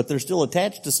dirt, but they're still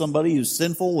attached to somebody who's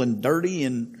sinful and dirty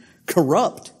and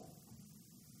corrupt.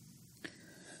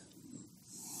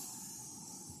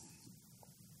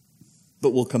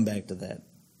 But we'll come back to that.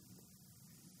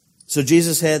 So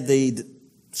Jesus had the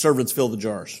servants fill the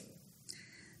jars.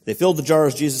 They filled the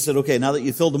jars. Jesus said, okay, now that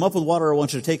you filled them up with water, I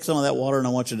want you to take some of that water and I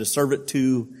want you to serve it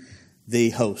to the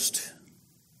host.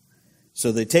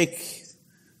 So they take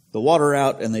the water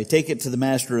out and they take it to the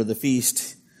master of the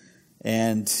feast.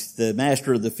 And the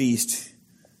master of the feast,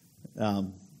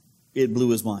 it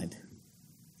blew his mind.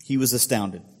 He was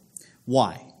astounded.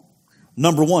 Why?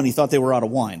 Number one, he thought they were out of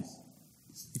wine.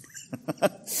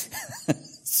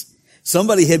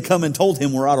 Somebody had come and told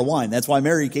him we're out of wine. That's why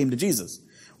Mary came to Jesus.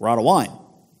 We're out of wine.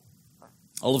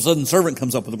 All of a sudden, a servant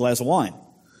comes up with a glass of wine.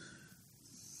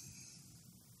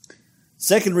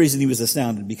 Second reason he was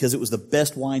astounded, because it was the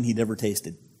best wine he'd ever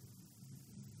tasted.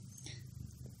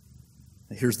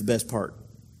 Here's the best part.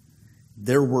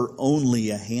 There were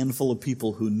only a handful of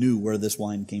people who knew where this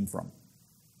wine came from.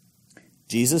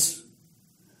 Jesus,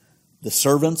 the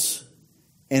servants,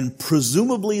 and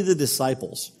presumably the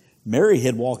disciples. Mary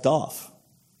had walked off.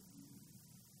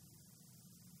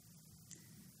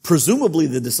 Presumably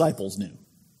the disciples knew.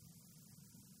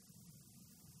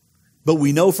 But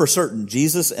we know for certain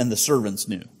Jesus and the servants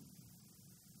knew.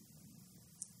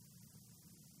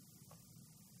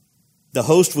 The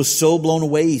host was so blown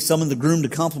away, he summoned the groom to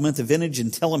compliment the vintage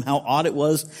and tell him how odd it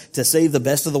was to save the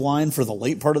best of the wine for the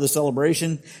late part of the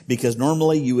celebration, because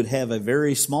normally you would have a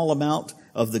very small amount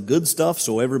of the good stuff,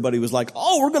 so everybody was like,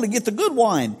 oh, we're going to get the good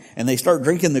wine. And they start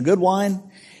drinking the good wine,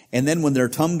 and then when their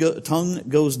tongue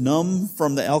goes numb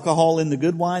from the alcohol in the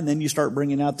good wine, then you start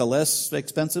bringing out the less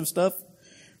expensive stuff,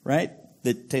 right,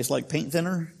 that tastes like paint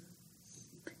thinner,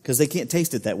 because they can't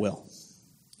taste it that well.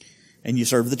 And you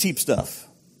serve the cheap stuff.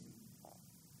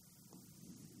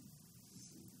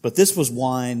 But this was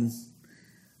wine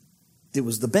that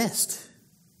was the best.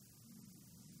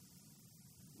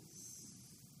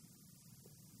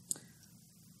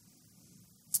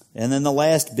 And then the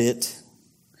last bit,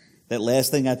 that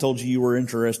last thing I told you were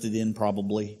interested in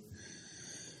probably.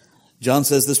 John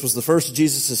says this was the first of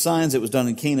Jesus' signs. It was done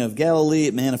in Cana of Galilee.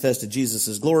 It manifested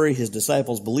Jesus' glory. His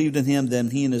disciples believed in him.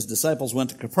 Then he and his disciples went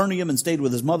to Capernaum and stayed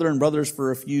with his mother and brothers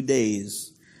for a few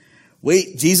days.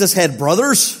 Wait, Jesus had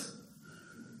brothers?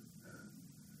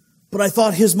 But I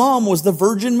thought his mom was the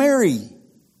Virgin Mary.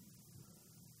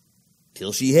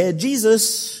 Till she had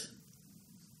Jesus.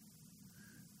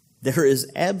 There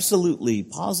is absolutely,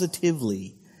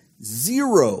 positively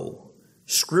zero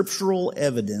scriptural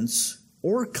evidence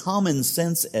or common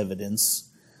sense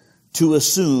evidence to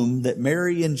assume that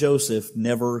Mary and Joseph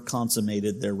never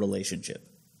consummated their relationship.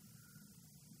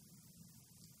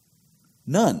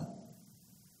 None.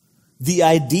 The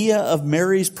idea of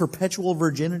Mary's perpetual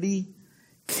virginity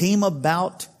came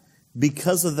about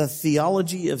because of the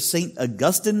theology of St.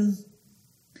 Augustine.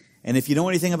 And if you know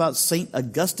anything about St.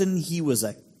 Augustine, he was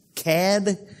a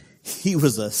cad, he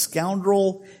was a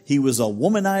scoundrel, he was a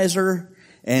womanizer,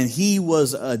 and he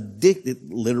was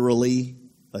literally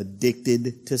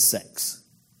addicted to sex.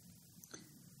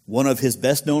 One of his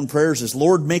best known prayers is,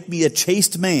 Lord, make me a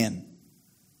chaste man.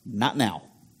 Not now.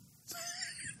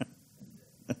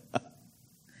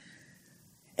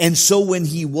 And so when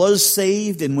he was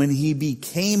saved and when he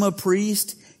became a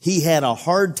priest, he had a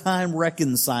hard time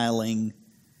reconciling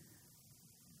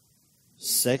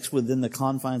sex within the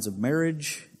confines of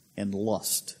marriage and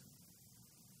lust.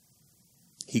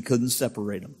 He couldn't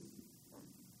separate them.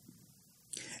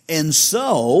 And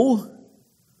so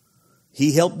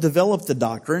he helped develop the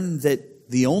doctrine that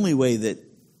the only way that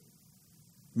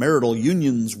marital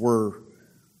unions were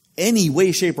any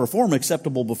way, shape, or form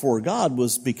acceptable before God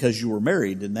was because you were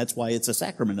married, and that's why it's a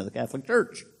sacrament of the Catholic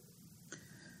Church.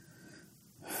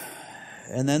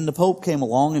 And then the Pope came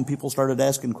along and people started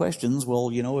asking questions.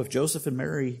 Well, you know, if Joseph and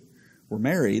Mary were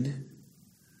married,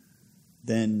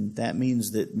 then that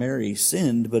means that Mary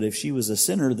sinned, but if she was a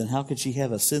sinner, then how could she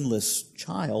have a sinless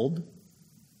child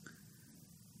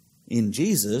in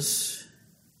Jesus?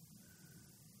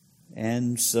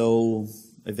 And so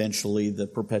eventually the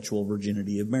perpetual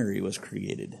virginity of Mary was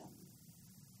created.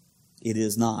 It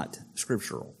is not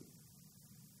scriptural.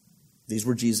 These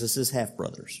were Jesus'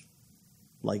 half-brothers,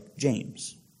 like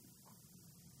James.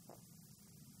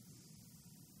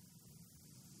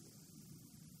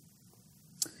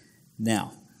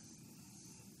 Now,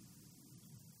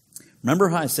 remember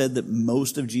how I said that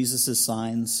most of Jesus'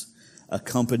 signs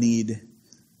accompanied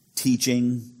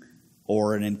teaching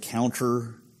or an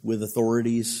encounter with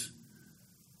authorities?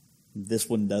 This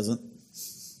one doesn't.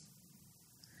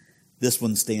 This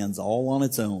one stands all on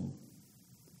its own.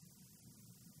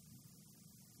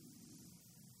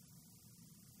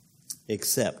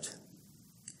 Except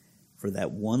for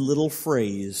that one little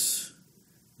phrase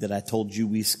that I told you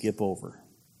we skip over.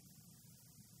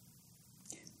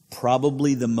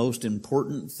 Probably the most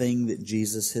important thing that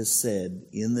Jesus has said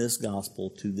in this gospel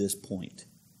to this point.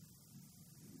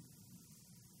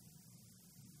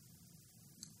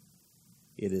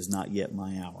 It is not yet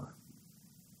my hour.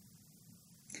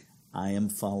 I am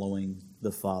following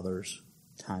the Father's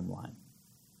timeline.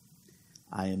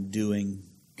 I am doing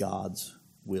God's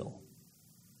will.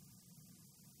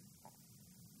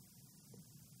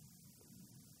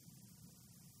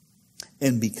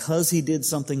 And because he did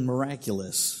something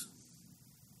miraculous,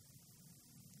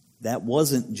 that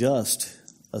wasn't just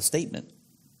a statement.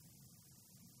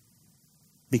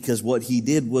 Because what he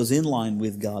did was in line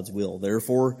with God's will.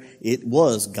 Therefore, it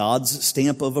was God's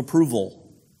stamp of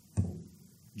approval.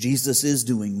 Jesus is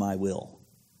doing my will.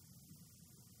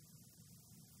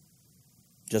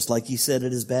 Just like he said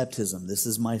at his baptism, this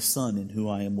is my son in whom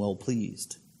I am well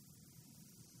pleased.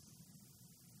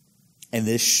 And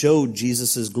this showed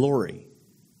Jesus' glory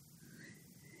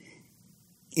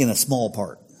in a small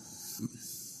part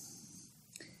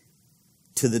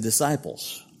to the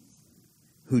disciples,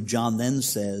 who John then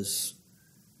says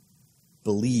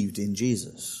believed in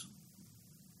Jesus.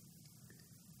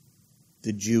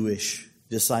 The Jewish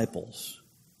disciples,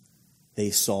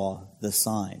 they saw the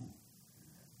sign.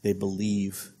 They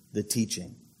believe the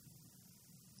teaching.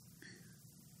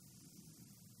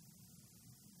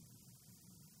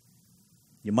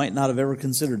 You might not have ever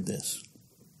considered this,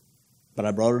 but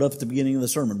I brought it up at the beginning of the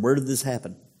sermon. Where did this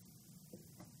happen?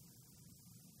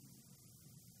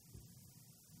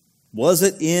 Was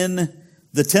it in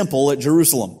the temple at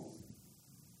Jerusalem?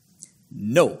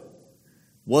 No.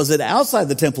 Was it outside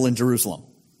the temple in Jerusalem?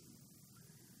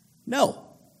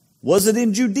 No. Was it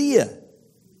in Judea?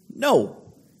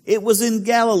 No. It was in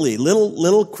Galilee.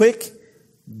 Little quick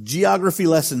geography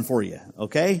lesson for you,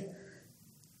 okay?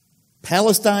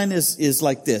 Palestine is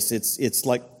like this. It's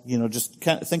like just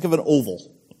kind of think of an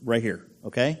oval right here,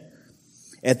 okay?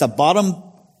 At the bottom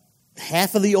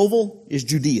half of the oval is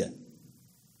Judea.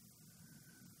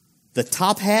 The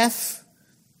top half,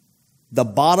 the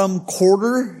bottom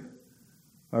quarter,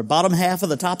 or bottom half of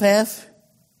the top half,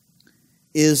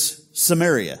 is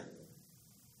Samaria.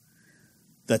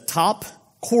 The top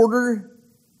quarter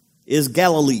is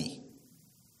Galilee.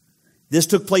 This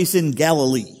took place in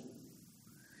Galilee.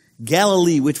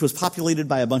 Galilee, which was populated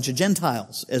by a bunch of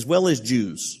Gentiles as well as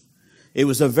Jews. It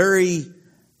was a very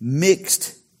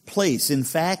mixed place. In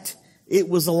fact, it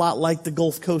was a lot like the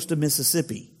Gulf Coast of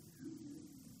Mississippi.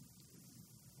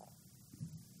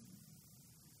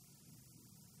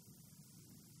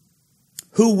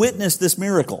 Who witnessed this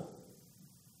miracle?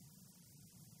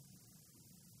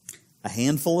 A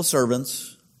handful of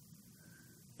servants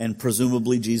and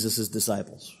presumably Jesus'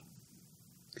 disciples.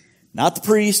 Not the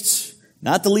priests,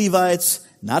 not the Levites,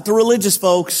 not the religious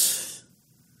folks,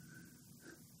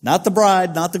 not the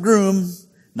bride, not the groom,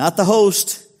 not the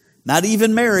host, not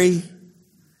even Mary.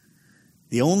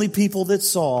 The only people that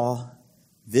saw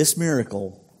this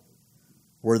miracle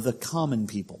were the common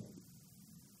people.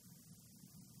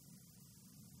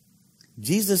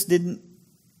 Jesus didn't,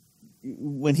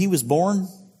 when he was born,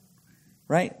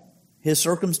 right? His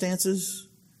circumstances,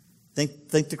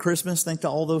 think to Christmas, think to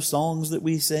all those songs that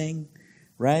we sing,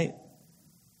 right?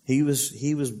 He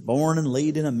was born and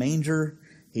laid in a manger.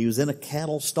 He was in a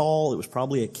cattle stall. It was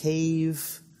probably a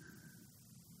cave.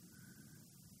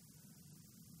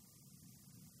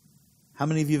 How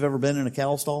many of you have ever been in a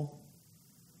cattle stall?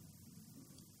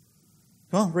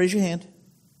 Come on, raise your hand.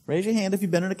 Raise your hand if you've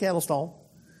been in a cattle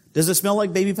stall. Does it smell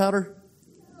like baby powder?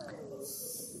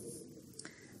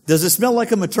 Does it smell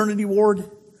like a maternity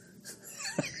ward?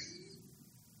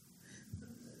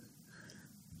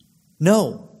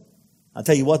 No. I'll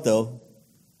tell you what though,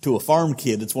 to a farm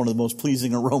kid, it's one of the most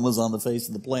pleasing aromas on the face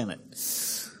of the planet.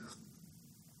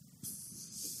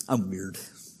 I'm weird.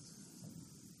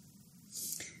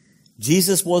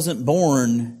 Jesus wasn't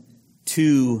born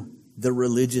to the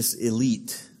religious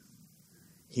elite.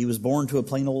 He was born to a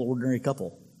plain old ordinary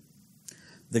couple.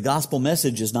 The gospel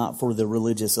message is not for the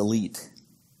religious elite.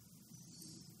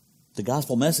 The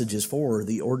gospel message is for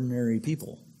the ordinary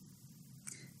people.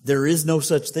 There is no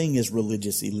such thing as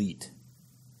religious elite.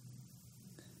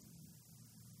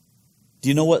 Do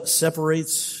you know what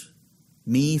separates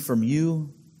me from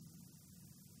you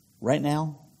right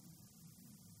now?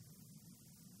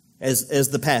 As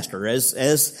the pastor, as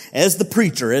the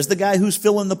preacher, as the guy who's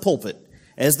filling the pulpit,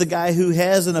 as the guy who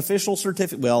has an official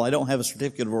certificate. Well, I don't have a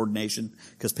certificate of ordination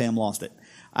because Pam lost it.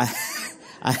 I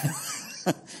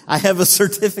have a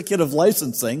certificate of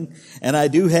licensing, and I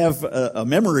do have a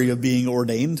memory of being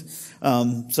ordained.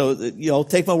 So,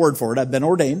 take my word for it. I've been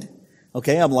ordained.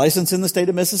 Okay, I'm licensed in the state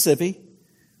of Mississippi.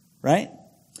 Right?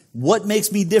 What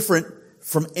makes me different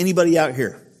from anybody out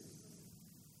here?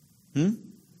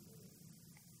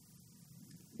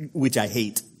 Which I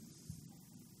hate.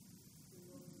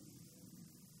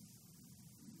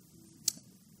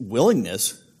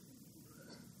 Willingness.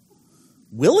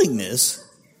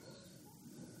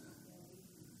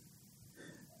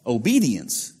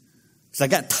 Obedience. Because I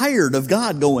got tired of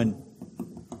God going,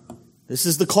 this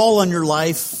is the call on your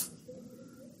life.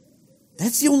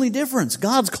 That's the only difference.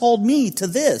 God's called me to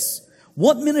this.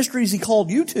 What ministry has He called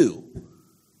you to?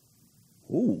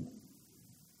 Ooh.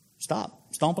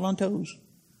 Stop. Stomping on toes.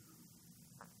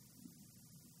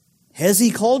 Has He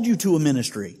called you to a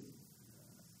ministry?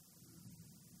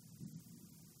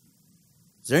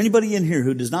 Is there anybody in here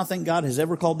who does not think God has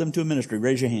ever called them to a ministry?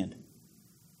 Raise your hand.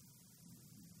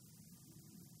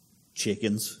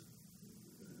 Chickens.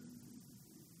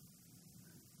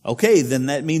 Okay, then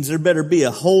that means there better be a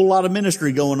whole lot of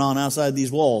ministry going on outside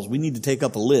these walls. We need to take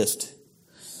up a list.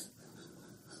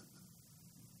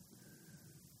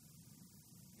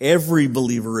 Every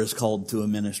believer is called to a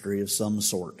ministry of some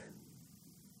sort.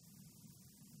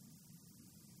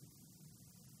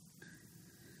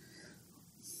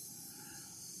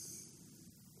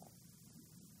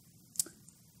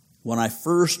 When I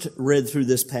first read through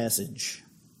this passage,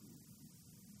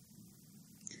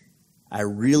 I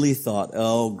really thought,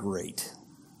 oh, great.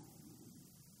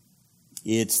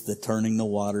 It's the turning the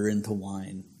water into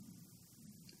wine.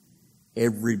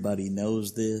 Everybody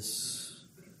knows this.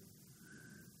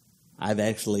 I've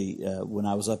actually, when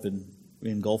I was up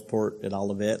in Gulfport at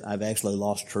Olivet, I've actually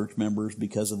lost church members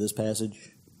because of this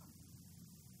passage.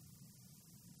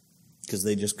 Because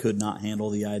they just could not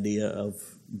handle the idea of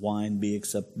wine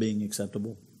being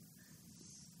acceptable.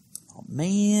 Oh,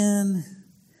 man,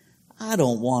 I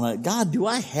don't want to. God, do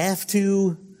I have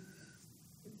to?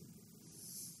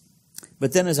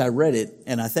 But then as I read it,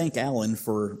 and I thank Alan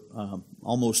for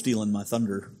almost stealing my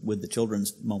thunder with the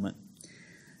children's moment.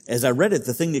 As I read it,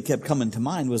 the thing that kept coming to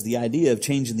mind was the idea of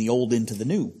changing the old into the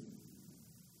new.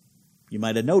 You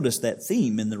might have noticed that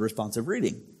theme in the responsive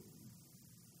reading.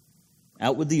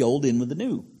 Out with the old, in with the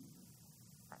new.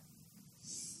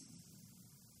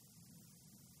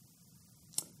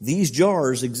 These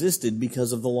jars existed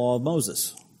because of the law of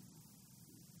Moses.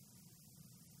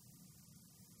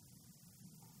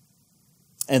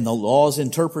 And the law's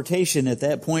interpretation at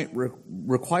that point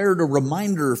required a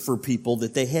reminder for people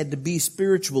that they had to be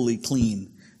spiritually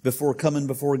clean before coming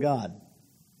before God.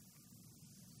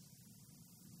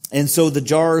 And so the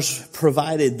jars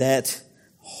provided that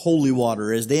holy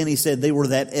water. As Danny said, they were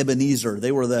that Ebenezer.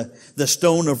 They were the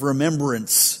stone of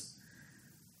remembrance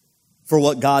for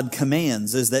what God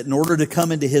commands, is that in order to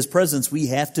come into His presence, we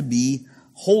have to be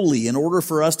holy. In order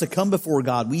for us to come before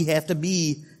God, we have to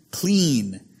be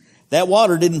clean. That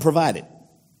water didn't provide it.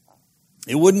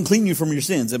 It wouldn't clean you from your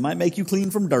sins. It might make you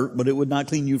clean from dirt, but it would not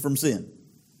clean you from sin.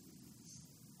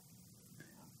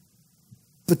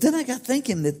 But then I got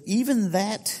thinking that even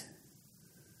that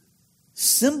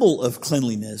symbol of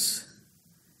cleanliness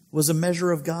was a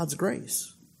measure of God's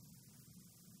grace.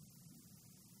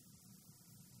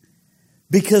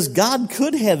 Because God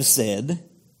could have said,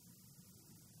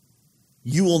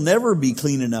 you will never be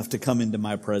clean enough to come into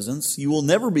my presence. You will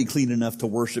never be clean enough to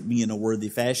worship me in a worthy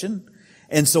fashion.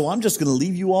 And so I'm just going to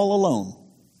leave you all alone.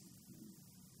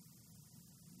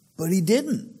 But He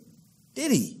didn't,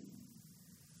 did He?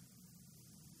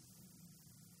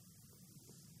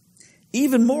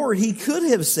 Even more, He could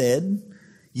have said,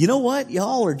 you know what?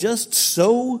 Y'all are just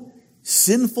so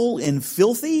sinful and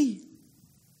filthy.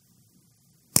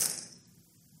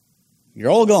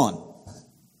 You're all gone.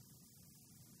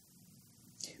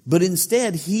 But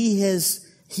instead,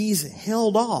 he's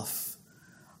held off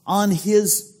on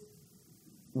His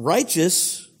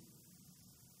righteous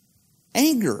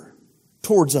anger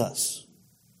towards us.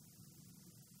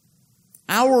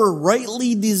 Our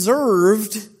rightly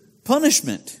deserved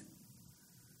punishment.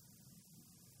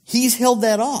 He's held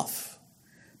that off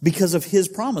because of His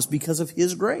promise, because of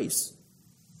His grace.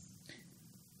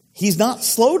 He's not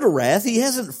slow to wrath. He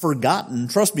hasn't forgotten.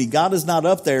 Trust me, God is not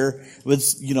up there with,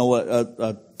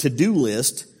 a to-do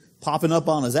list popping up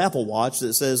on His Apple Watch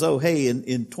that says, oh, hey,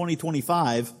 in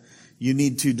 2025, you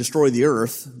need to destroy the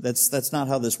earth. That's not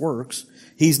how this works.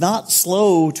 He's not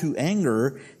slow to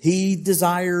anger. He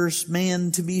desires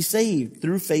man to be saved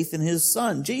through faith in His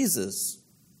Son, Jesus.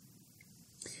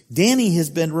 Danny has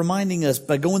been reminding us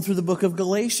by going through the book of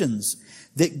Galatians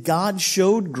that God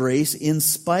showed grace in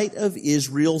spite of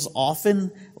Israel's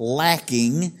often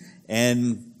lacking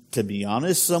and, to be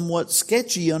honest, somewhat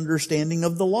sketchy understanding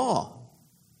of the law.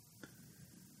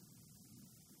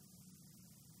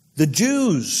 The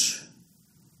Jews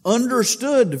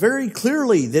understood very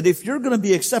clearly that if you're going to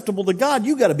be acceptable to God,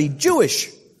 you got to be Jewish.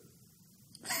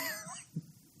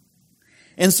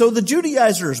 And so the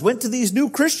Judaizers went to these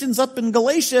new Christians up in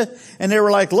Galatia and they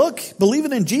were like, look,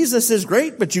 believing in Jesus is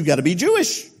great, but you got to be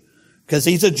Jewish because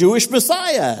He's a Jewish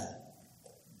Messiah.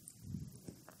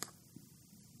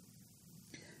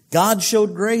 God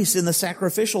showed grace in the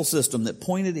sacrificial system that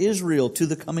pointed Israel to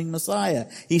the coming Messiah.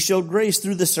 He showed grace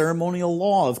through the ceremonial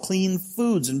law of clean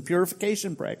foods and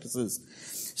purification practices,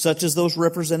 such as those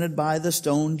represented by the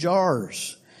stone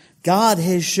jars. God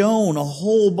has shown a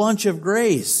whole bunch of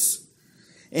grace.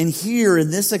 And here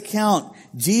in this account,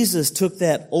 Jesus took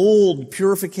that old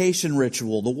purification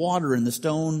ritual, the water in the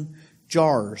stone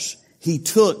jars. He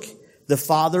took the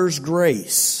Father's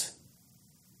grace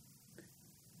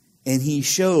and He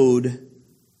showed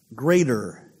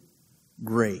greater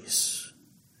grace.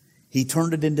 He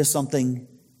turned it into something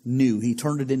new. He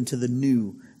turned it into the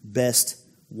new best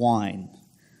wine.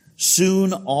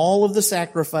 Soon all of the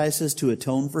sacrifices to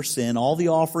atone for sin, all the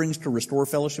offerings to restore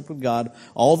fellowship with God,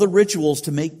 all the rituals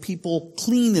to make people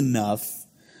clean enough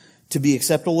to be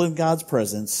acceptable in God's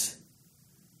presence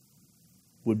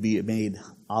would be made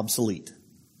obsolete.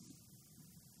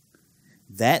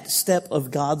 That step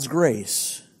of God's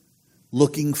grace,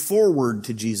 looking forward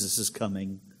to Jesus'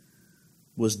 coming,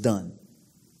 was done.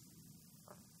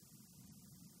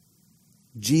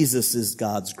 Jesus is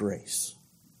God's grace.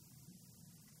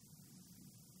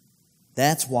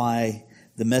 That's why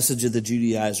the message of the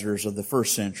Judaizers of the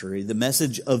first century, the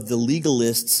message of the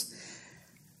legalists,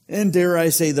 and dare I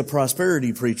say the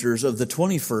prosperity preachers of the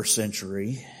 21st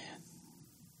century,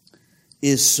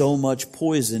 is so much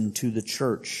poison to the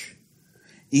church.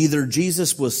 Either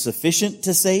Jesus was sufficient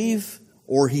to save,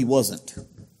 or He wasn't.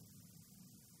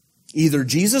 Either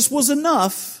Jesus was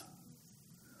enough,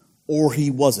 or He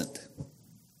wasn't.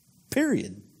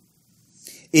 Period.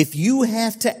 If you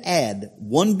have to add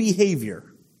one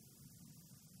behavior,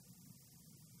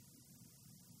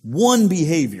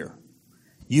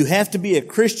 you have to be a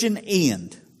Christian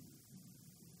and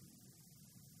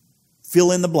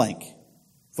fill in the blank.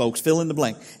 Folks, fill in the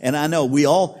blank. And I know we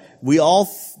are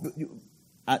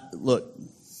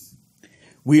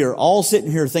all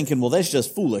sitting here thinking, well, that's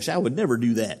just foolish. I would never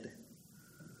do that.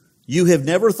 You have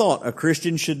never thought a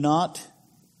Christian should not?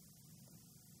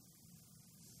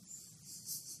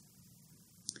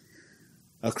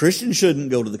 A Christian shouldn't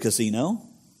go to the casino.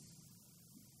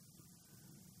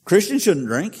 Christian shouldn't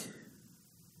drink.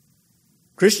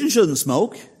 Christian shouldn't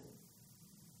smoke.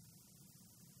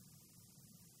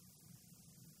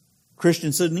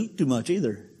 Christians shouldn't eat too much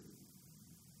either.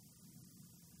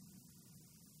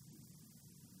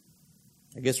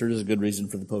 I guess there is a good reason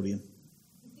for the podium.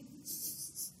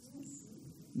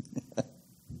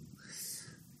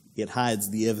 It hides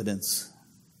the evidence.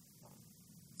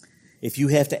 If you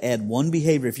have to add one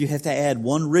behavior, if you have to add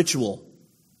one ritual,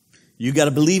 you got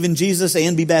to believe in Jesus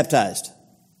and be baptized.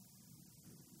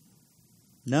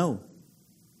 No.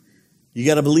 You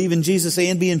got to believe in Jesus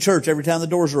and be in church every time the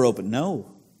doors are open.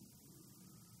 No.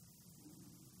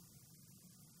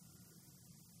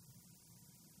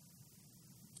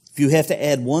 If you have to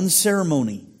add one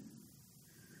ceremony,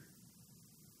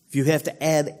 if you have to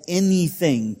add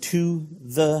anything to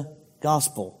the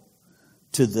gospel,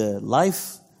 to the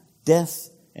life, death,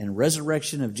 and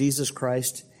resurrection of Jesus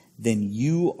Christ, then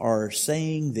you are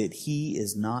saying that He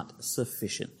is not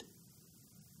sufficient.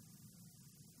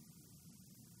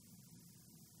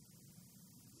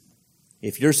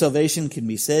 If your salvation can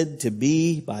be said to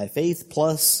be by faith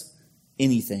plus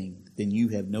anything, then you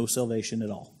have no salvation at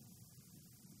all.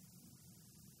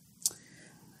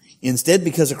 Instead,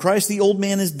 because of Christ, the old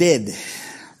man is dead.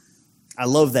 I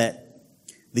love that.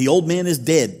 The old man is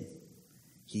dead.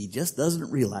 He just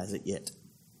doesn't realize it yet.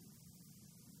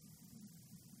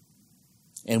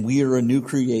 And we are a new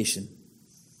creation.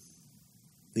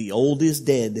 The old is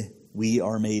dead. We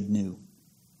are made new.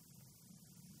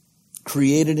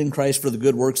 Created in Christ for the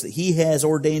good works that He has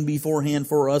ordained beforehand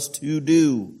for us to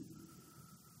do.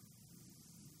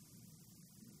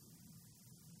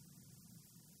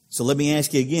 So let me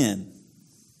ask you again.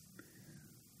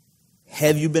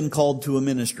 Have you been called to a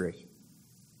ministry?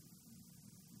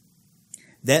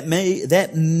 That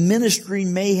ministry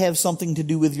may have something to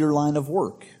do with your line of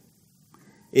work.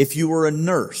 If you were a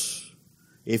nurse,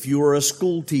 if you were a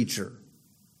school teacher,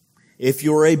 if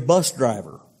you're a bus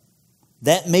driver,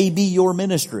 that may be your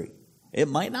ministry. It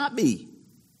might not be.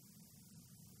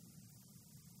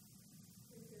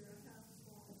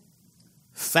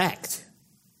 Fact.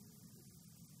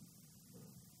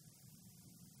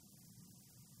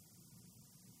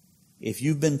 If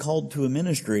you've been called to a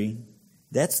ministry,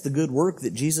 that's the good work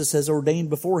that Jesus has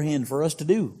ordained beforehand for us to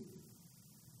do.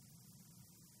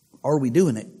 Are we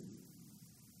doing it?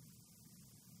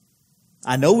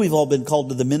 I know we've all been called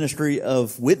to the ministry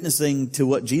of witnessing to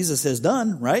what Jesus has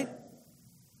done, right?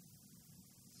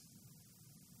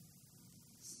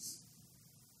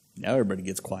 Now everybody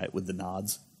gets quiet with the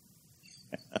nods.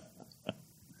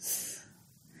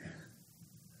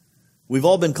 We've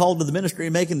all been called to the ministry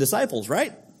of making disciples,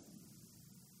 right?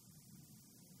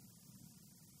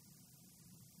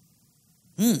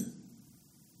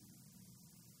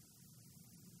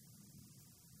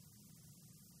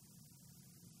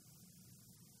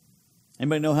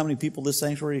 Anybody know how many people this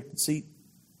sanctuary can seat?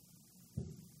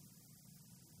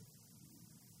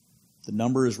 The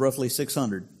number is roughly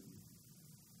 600.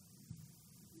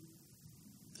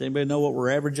 Does anybody know what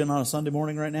we're averaging on a Sunday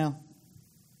morning right now?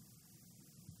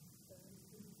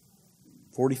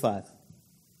 45.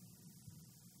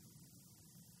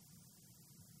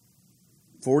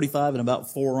 45 and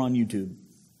about 4 on YouTube.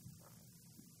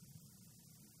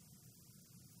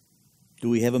 Do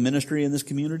we have a ministry in this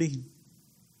community?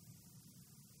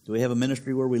 Do we have a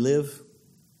ministry where we live?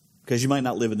 Because you might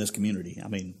not live in this community. I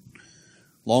mean,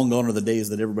 long gone are the days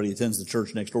that everybody attends the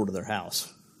church next door to their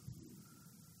house.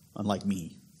 Unlike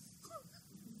me.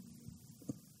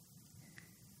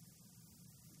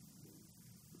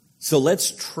 So let's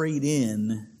trade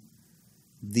in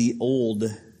the old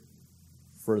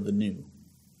for the new.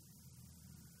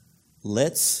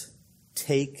 Let's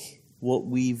take what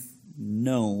we've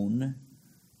known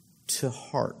to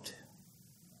heart.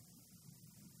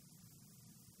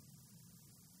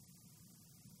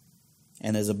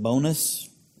 And as a bonus,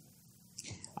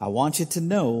 I want you to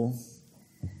know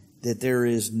that there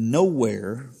is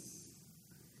nowhere,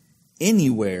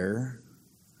 anywhere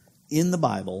in the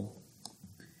Bible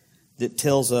that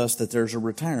tells us that there's a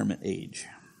retirement age.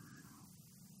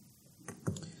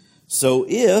 So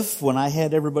if, when I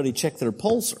had everybody check their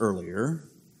pulse earlier,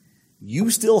 you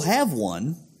still have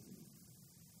one,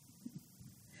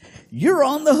 you're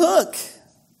on the hook.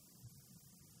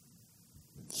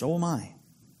 So am I.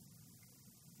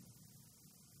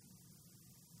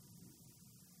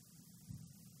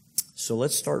 So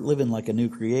let's start living like a new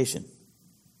creation.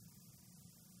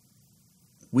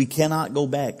 We cannot go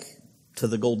back to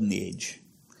the golden age.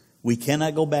 We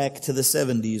cannot go back to the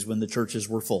 70s when the churches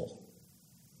were full.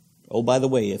 Oh, by the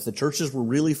way, if the churches were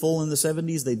really full in the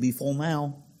 70s, they'd be full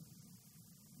now.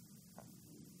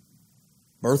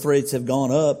 Birth rates have gone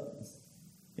up.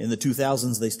 In the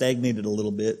 2000s, they stagnated a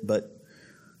little bit, but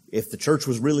if the church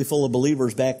was really full of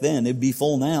believers back then, it'd be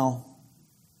full now.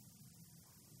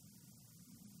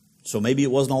 So maybe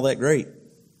it wasn't all that great.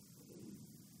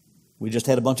 We just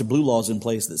had a bunch of blue laws in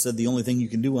place that said the only thing you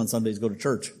can do on Sunday is go to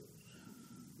church.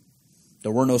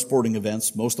 There were no sporting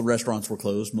events. Most of the restaurants were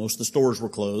closed. Most of the stores were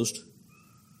closed.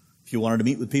 If you wanted to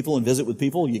meet with people and visit with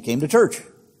people, you came to church.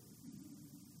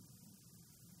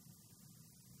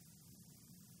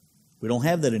 We don't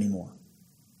have that anymore.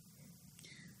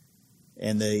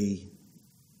 And the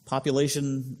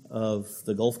population of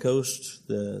the Gulf Coast,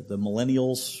 the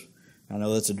millennials, I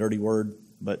know that's a dirty word,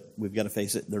 but we've got to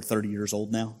face it, they're 30 years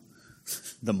old now.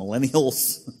 The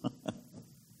millennials,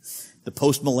 the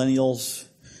post-millennials,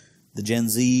 the Gen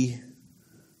Z,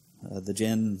 the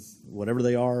Gen whatever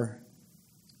they are,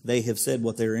 they have said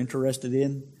what they're interested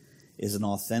in is an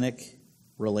authentic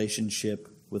relationship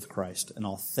with Christ, an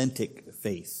authentic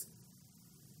faith.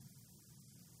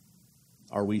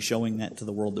 Are we showing that to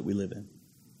the world that we live in?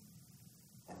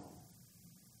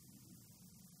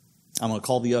 I'm going to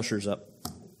call the ushers up,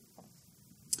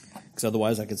 because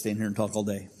otherwise I could stand here and talk all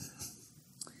day.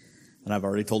 And I've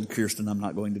already told Kirsten I'm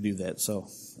not going to do that. So,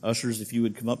 ushers, if you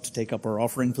would come up to take up our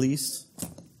offering, please.